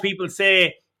 I know people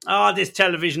say, oh, this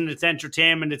television, it's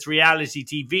entertainment, it's reality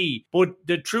TV. But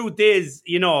the truth is,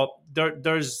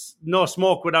 there's no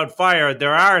smoke without fire.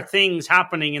 There are things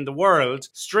happening in the world,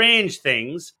 strange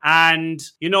things. And,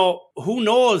 who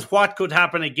knows what could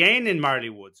happen again in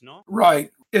Marley Woods, no? Right.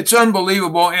 It's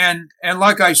unbelievable. And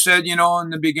like I said, in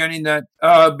the beginning, that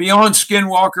Beyond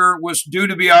Skinwalker was due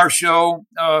to be our show.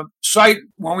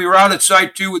 When we were out at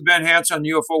Site 2 with Ben Hance on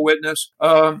UFO Witness,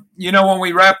 when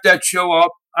we wrapped that show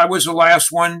up, I was the last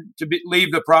one to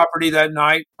leave the property that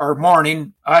night or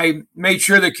morning. I made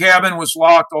sure the cabin was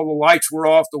locked. All the lights were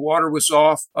off. The water was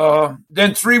off.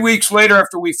 Then 3 weeks later,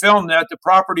 after we filmed that, the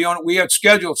property owner, we had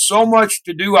scheduled so much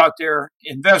to do out there,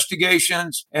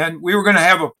 investigations, and we were going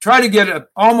to try to get an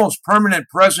almost permanent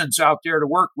presence out there to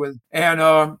work with.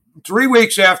 And 3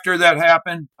 weeks after that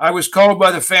happened, I was called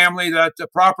by the family that the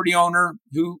property owner,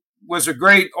 who was a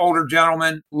great older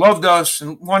gentleman, loved us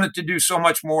and wanted to do so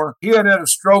much more. He had a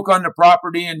stroke on the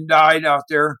property and died out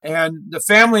there. And the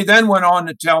family then went on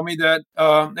to tell me that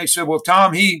they said, well,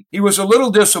 Tom, he was a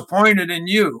little disappointed in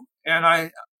you. And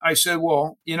I said,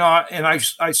 well, and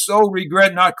I so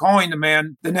regret not calling the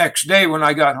man the next day when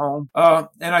I got home.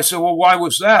 And I said, well, why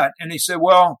was that? And he said,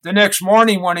 well, the next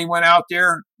morning when he went out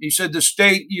there, he said, the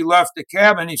state you left the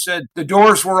cabin, he said, the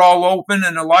doors were all open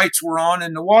and the lights were on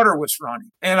and the water was running.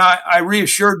 And I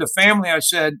reassured the family. I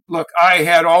said, look, I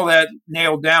had all that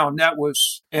nailed down.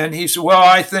 And he said, well,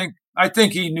 I think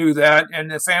he knew that. And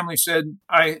the family said,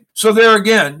 so there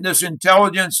again, this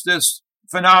intelligence, this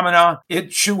phenomena,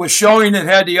 it was showing it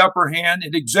had the upper hand.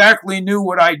 It exactly knew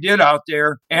what I did out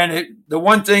there. And the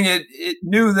one thing it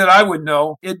knew that I would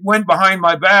know, it went behind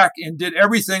my back and did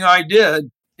everything I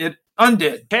did. It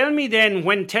undid. Tell me then,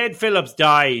 when Ted Phillips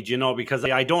died, because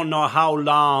I don't know how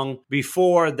long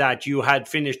before that you had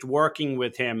finished working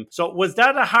with him. So was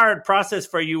that a hard process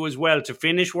for you as well to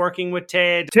finish working with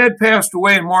Ted? Ted passed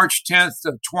away on March 10th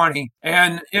of 20.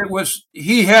 And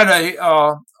he had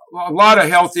a lot of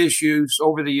health issues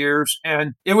over the years,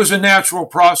 and it was a natural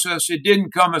process. It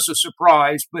didn't come as a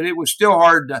surprise, but it was still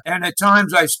hard. And at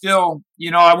times I still,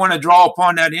 I want to draw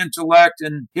upon that intellect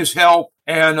and his help.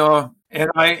 And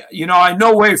I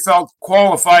no way felt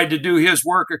qualified to do his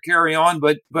work or carry on,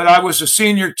 but I was a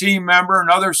senior team member and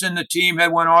others in the team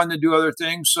had went on to do other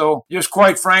things. So just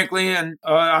quite frankly, and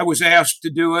I was asked to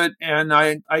do it and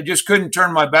I just couldn't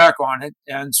turn my back on it.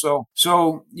 And so,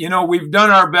 we've done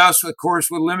our best, of course,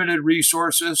 with limited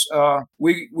resources.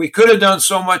 We could have done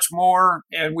so much more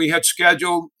and we had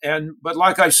scheduled. But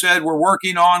like I said, we're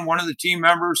working on, one of the team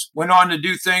members went on to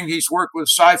do things. He's worked with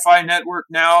Sci-Fi Network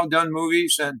now, done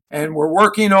movies, and we're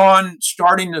working on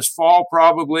starting this fall,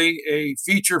 probably a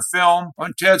feature film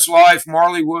on Ted's life,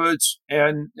 Marley Woods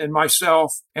and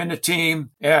myself and the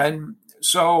team. And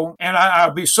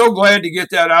I'll be so glad to get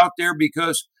that out there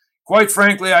because quite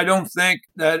frankly, I don't think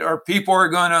that our people are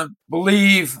going to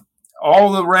believe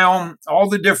all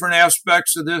the different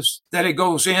aspects of this, that it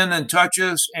goes in and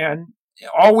touches. And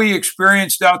all we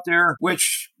experienced out there,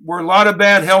 which were a lot of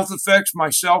bad health effects,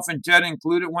 myself and Ted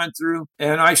included went through,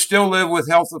 and I still live with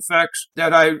health effects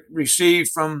that I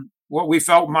received from what we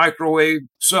felt microwave.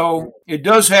 So it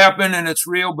does happen and it's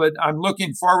real, but I'm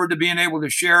looking forward to being able to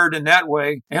share it in that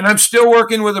way. And I'm still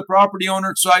working with a property owner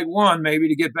at Site 1, maybe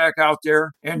to get back out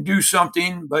there and do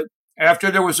something, but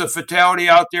after there was a fatality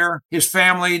out there, his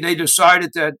family, they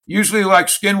decided that usually like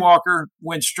Skinwalker,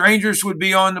 when strangers would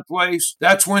be on the place,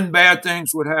 that's when bad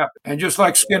things would happen. And just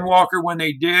like Skinwalker, when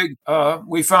they dig,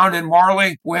 we found in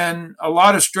Marley, when a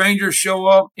lot of strangers show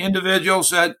up, individuals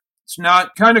that it's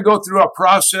not kind of go through a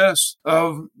process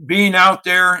of being out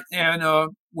there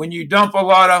and when you dump a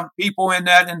lot of people in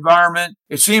that environment,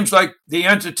 it seems like the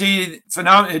entity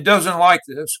phenomenon, it doesn't like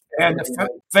this. And the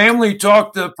family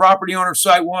talked to the property owner of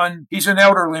Site 1. He's an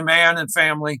elderly man and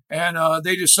family. And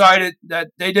they decided that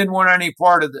they didn't want any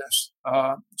part of this.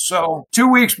 So 2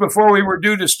 weeks before we were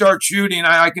due to start shooting,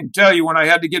 I can tell you when I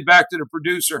had to get back to the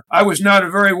producer, I was not a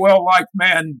very well-liked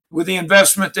man with the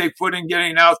investment they put in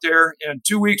getting out there. And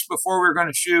 2 weeks before we were going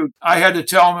to shoot, I had to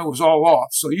tell them it was all off.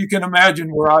 So you can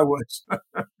imagine where I was.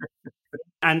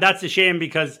 And that's a shame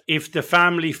because if the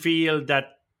family feel that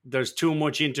there's too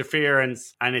much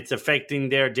interference and it's affecting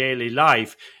their daily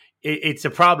life, it's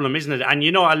a problem, isn't it? And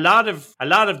a lot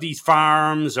of these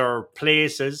farms or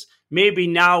places, maybe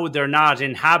now they're not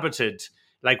inhabited.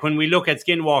 Like when we look at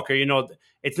Skinwalker,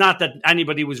 it's not that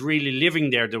anybody was really living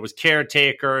there. There was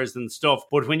caretakers and stuff.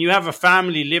 But when you have a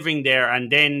family living there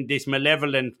and then this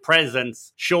malevolent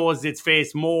presence shows its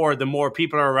face more, the more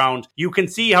people are around, you can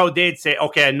see how they'd say,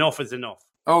 okay, enough is enough.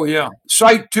 Oh, yeah.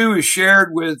 Site 2 is shared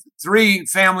with 3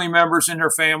 family members and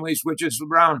their families, which is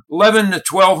around 11 to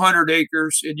 1,200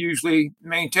 acres. It usually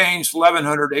maintains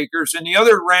 1,100 acres. And the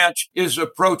other ranch is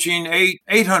approaching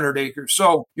 800 acres.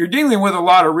 So you're dealing with a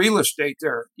lot of real estate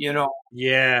there, you know.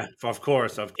 Yeah, of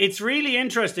course. It's really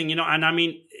interesting, you know, and I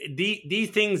mean, these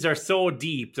things are so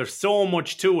deep. There's so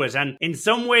much to it. And in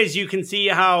some ways you can see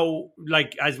how,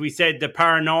 like, as we said, the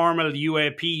paranormal,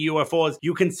 UAP, UFOs,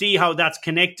 you can see how that's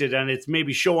connected, and it's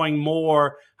maybe showing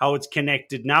more how it's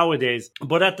connected nowadays.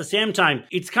 But at the same time,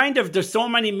 it's kind of, there's so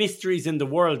many mysteries in the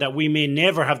world that we may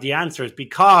never have the answers,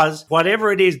 because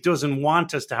whatever it is doesn't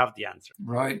want us to have the answer.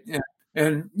 Right. Yeah.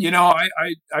 And, you know,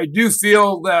 I do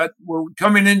feel that we're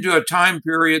coming into a time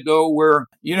period, though, where,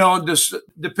 you know, this,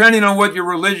 depending on what your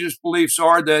religious beliefs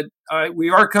are, that we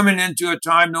are coming into a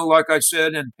time, though, like I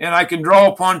said, and I can draw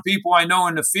upon people I know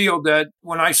in the field that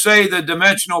when I say the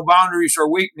dimensional boundaries are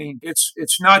weakening,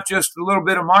 it's not just a little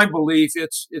bit of my belief.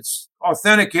 It's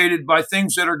authenticated by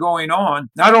things that are going on,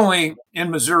 not only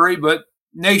in Missouri, but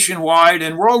nationwide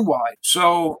and worldwide.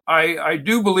 So I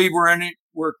do believe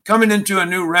we're coming into a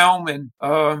new realm, and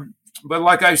but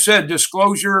like I said,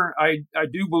 disclosure, I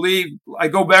do believe, I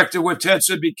go back to what Ted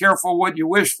said, be careful what you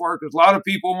wish for, because a lot of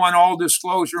people want all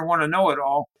disclosure and want to know it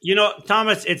all. You know,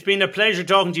 Thomas, it's been a pleasure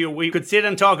talking to you. We could sit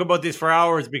and talk about this for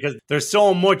hours because there's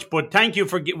so much, but thank you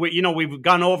for, you know, we've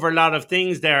gone over a lot of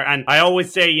things there. And I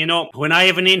always say, you know, when I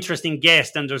have an interesting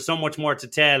guest and there's so much more to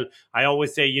tell, I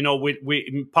always say, you know,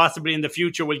 we possibly in the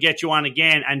future we'll get you on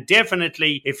again. And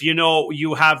definitely, if, you know,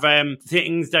 you have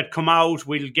things that come out,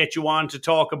 we'll get you on to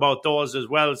talk about those as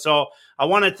well. So I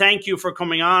want to thank you for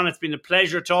coming on. It's been a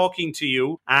pleasure talking to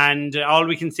you. And all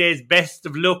we can say is best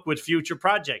of luck with future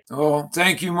projects. Oh,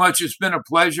 thank you much. It's been a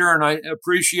pleasure, and I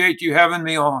appreciate you having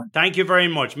me on. Thank you very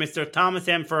much, Mr. Thomas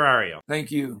M Ferrario.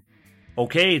 Thank you.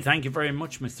 Okay, thank you very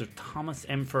much, Mr. Thomas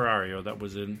M Ferrario. That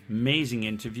was an amazing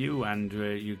interview, and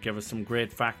you gave us some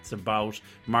great facts about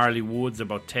Marley Woods,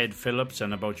 about Ted Phillips,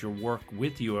 and about your work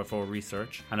with UFO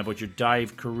research, and about your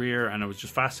dive career, and it was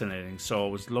just fascinating. So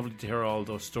it was lovely to hear all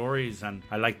those stories, and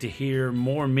I like to hear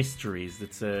more mysteries.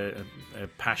 It's a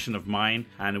passion of mine,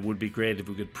 and it would be great if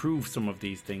we could prove some of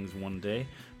these things one day.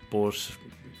 But,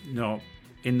 you know,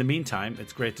 in the meantime,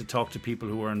 it's great to talk to people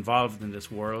who are involved in this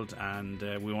world, and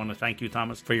we want to thank you,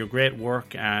 Thomas, for your great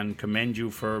work and commend you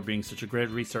for being such a great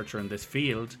researcher in this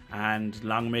field, and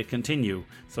long may it continue.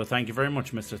 So thank you very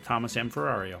much, Mr. Thomas M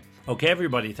Ferrario. Okay,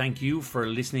 everybody, thank you for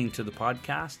listening to the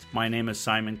podcast. My name is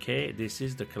Simon Kay. This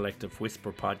is the Collective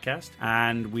Whisper podcast,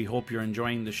 and we hope you're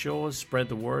enjoying the shows. Spread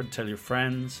the word, tell your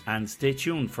friends, and stay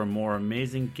tuned for more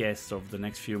amazing guests over the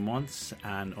next few months.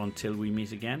 And until we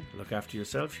meet again, look after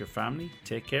yourself, your family.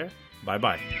 Take care.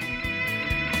 Bye-bye.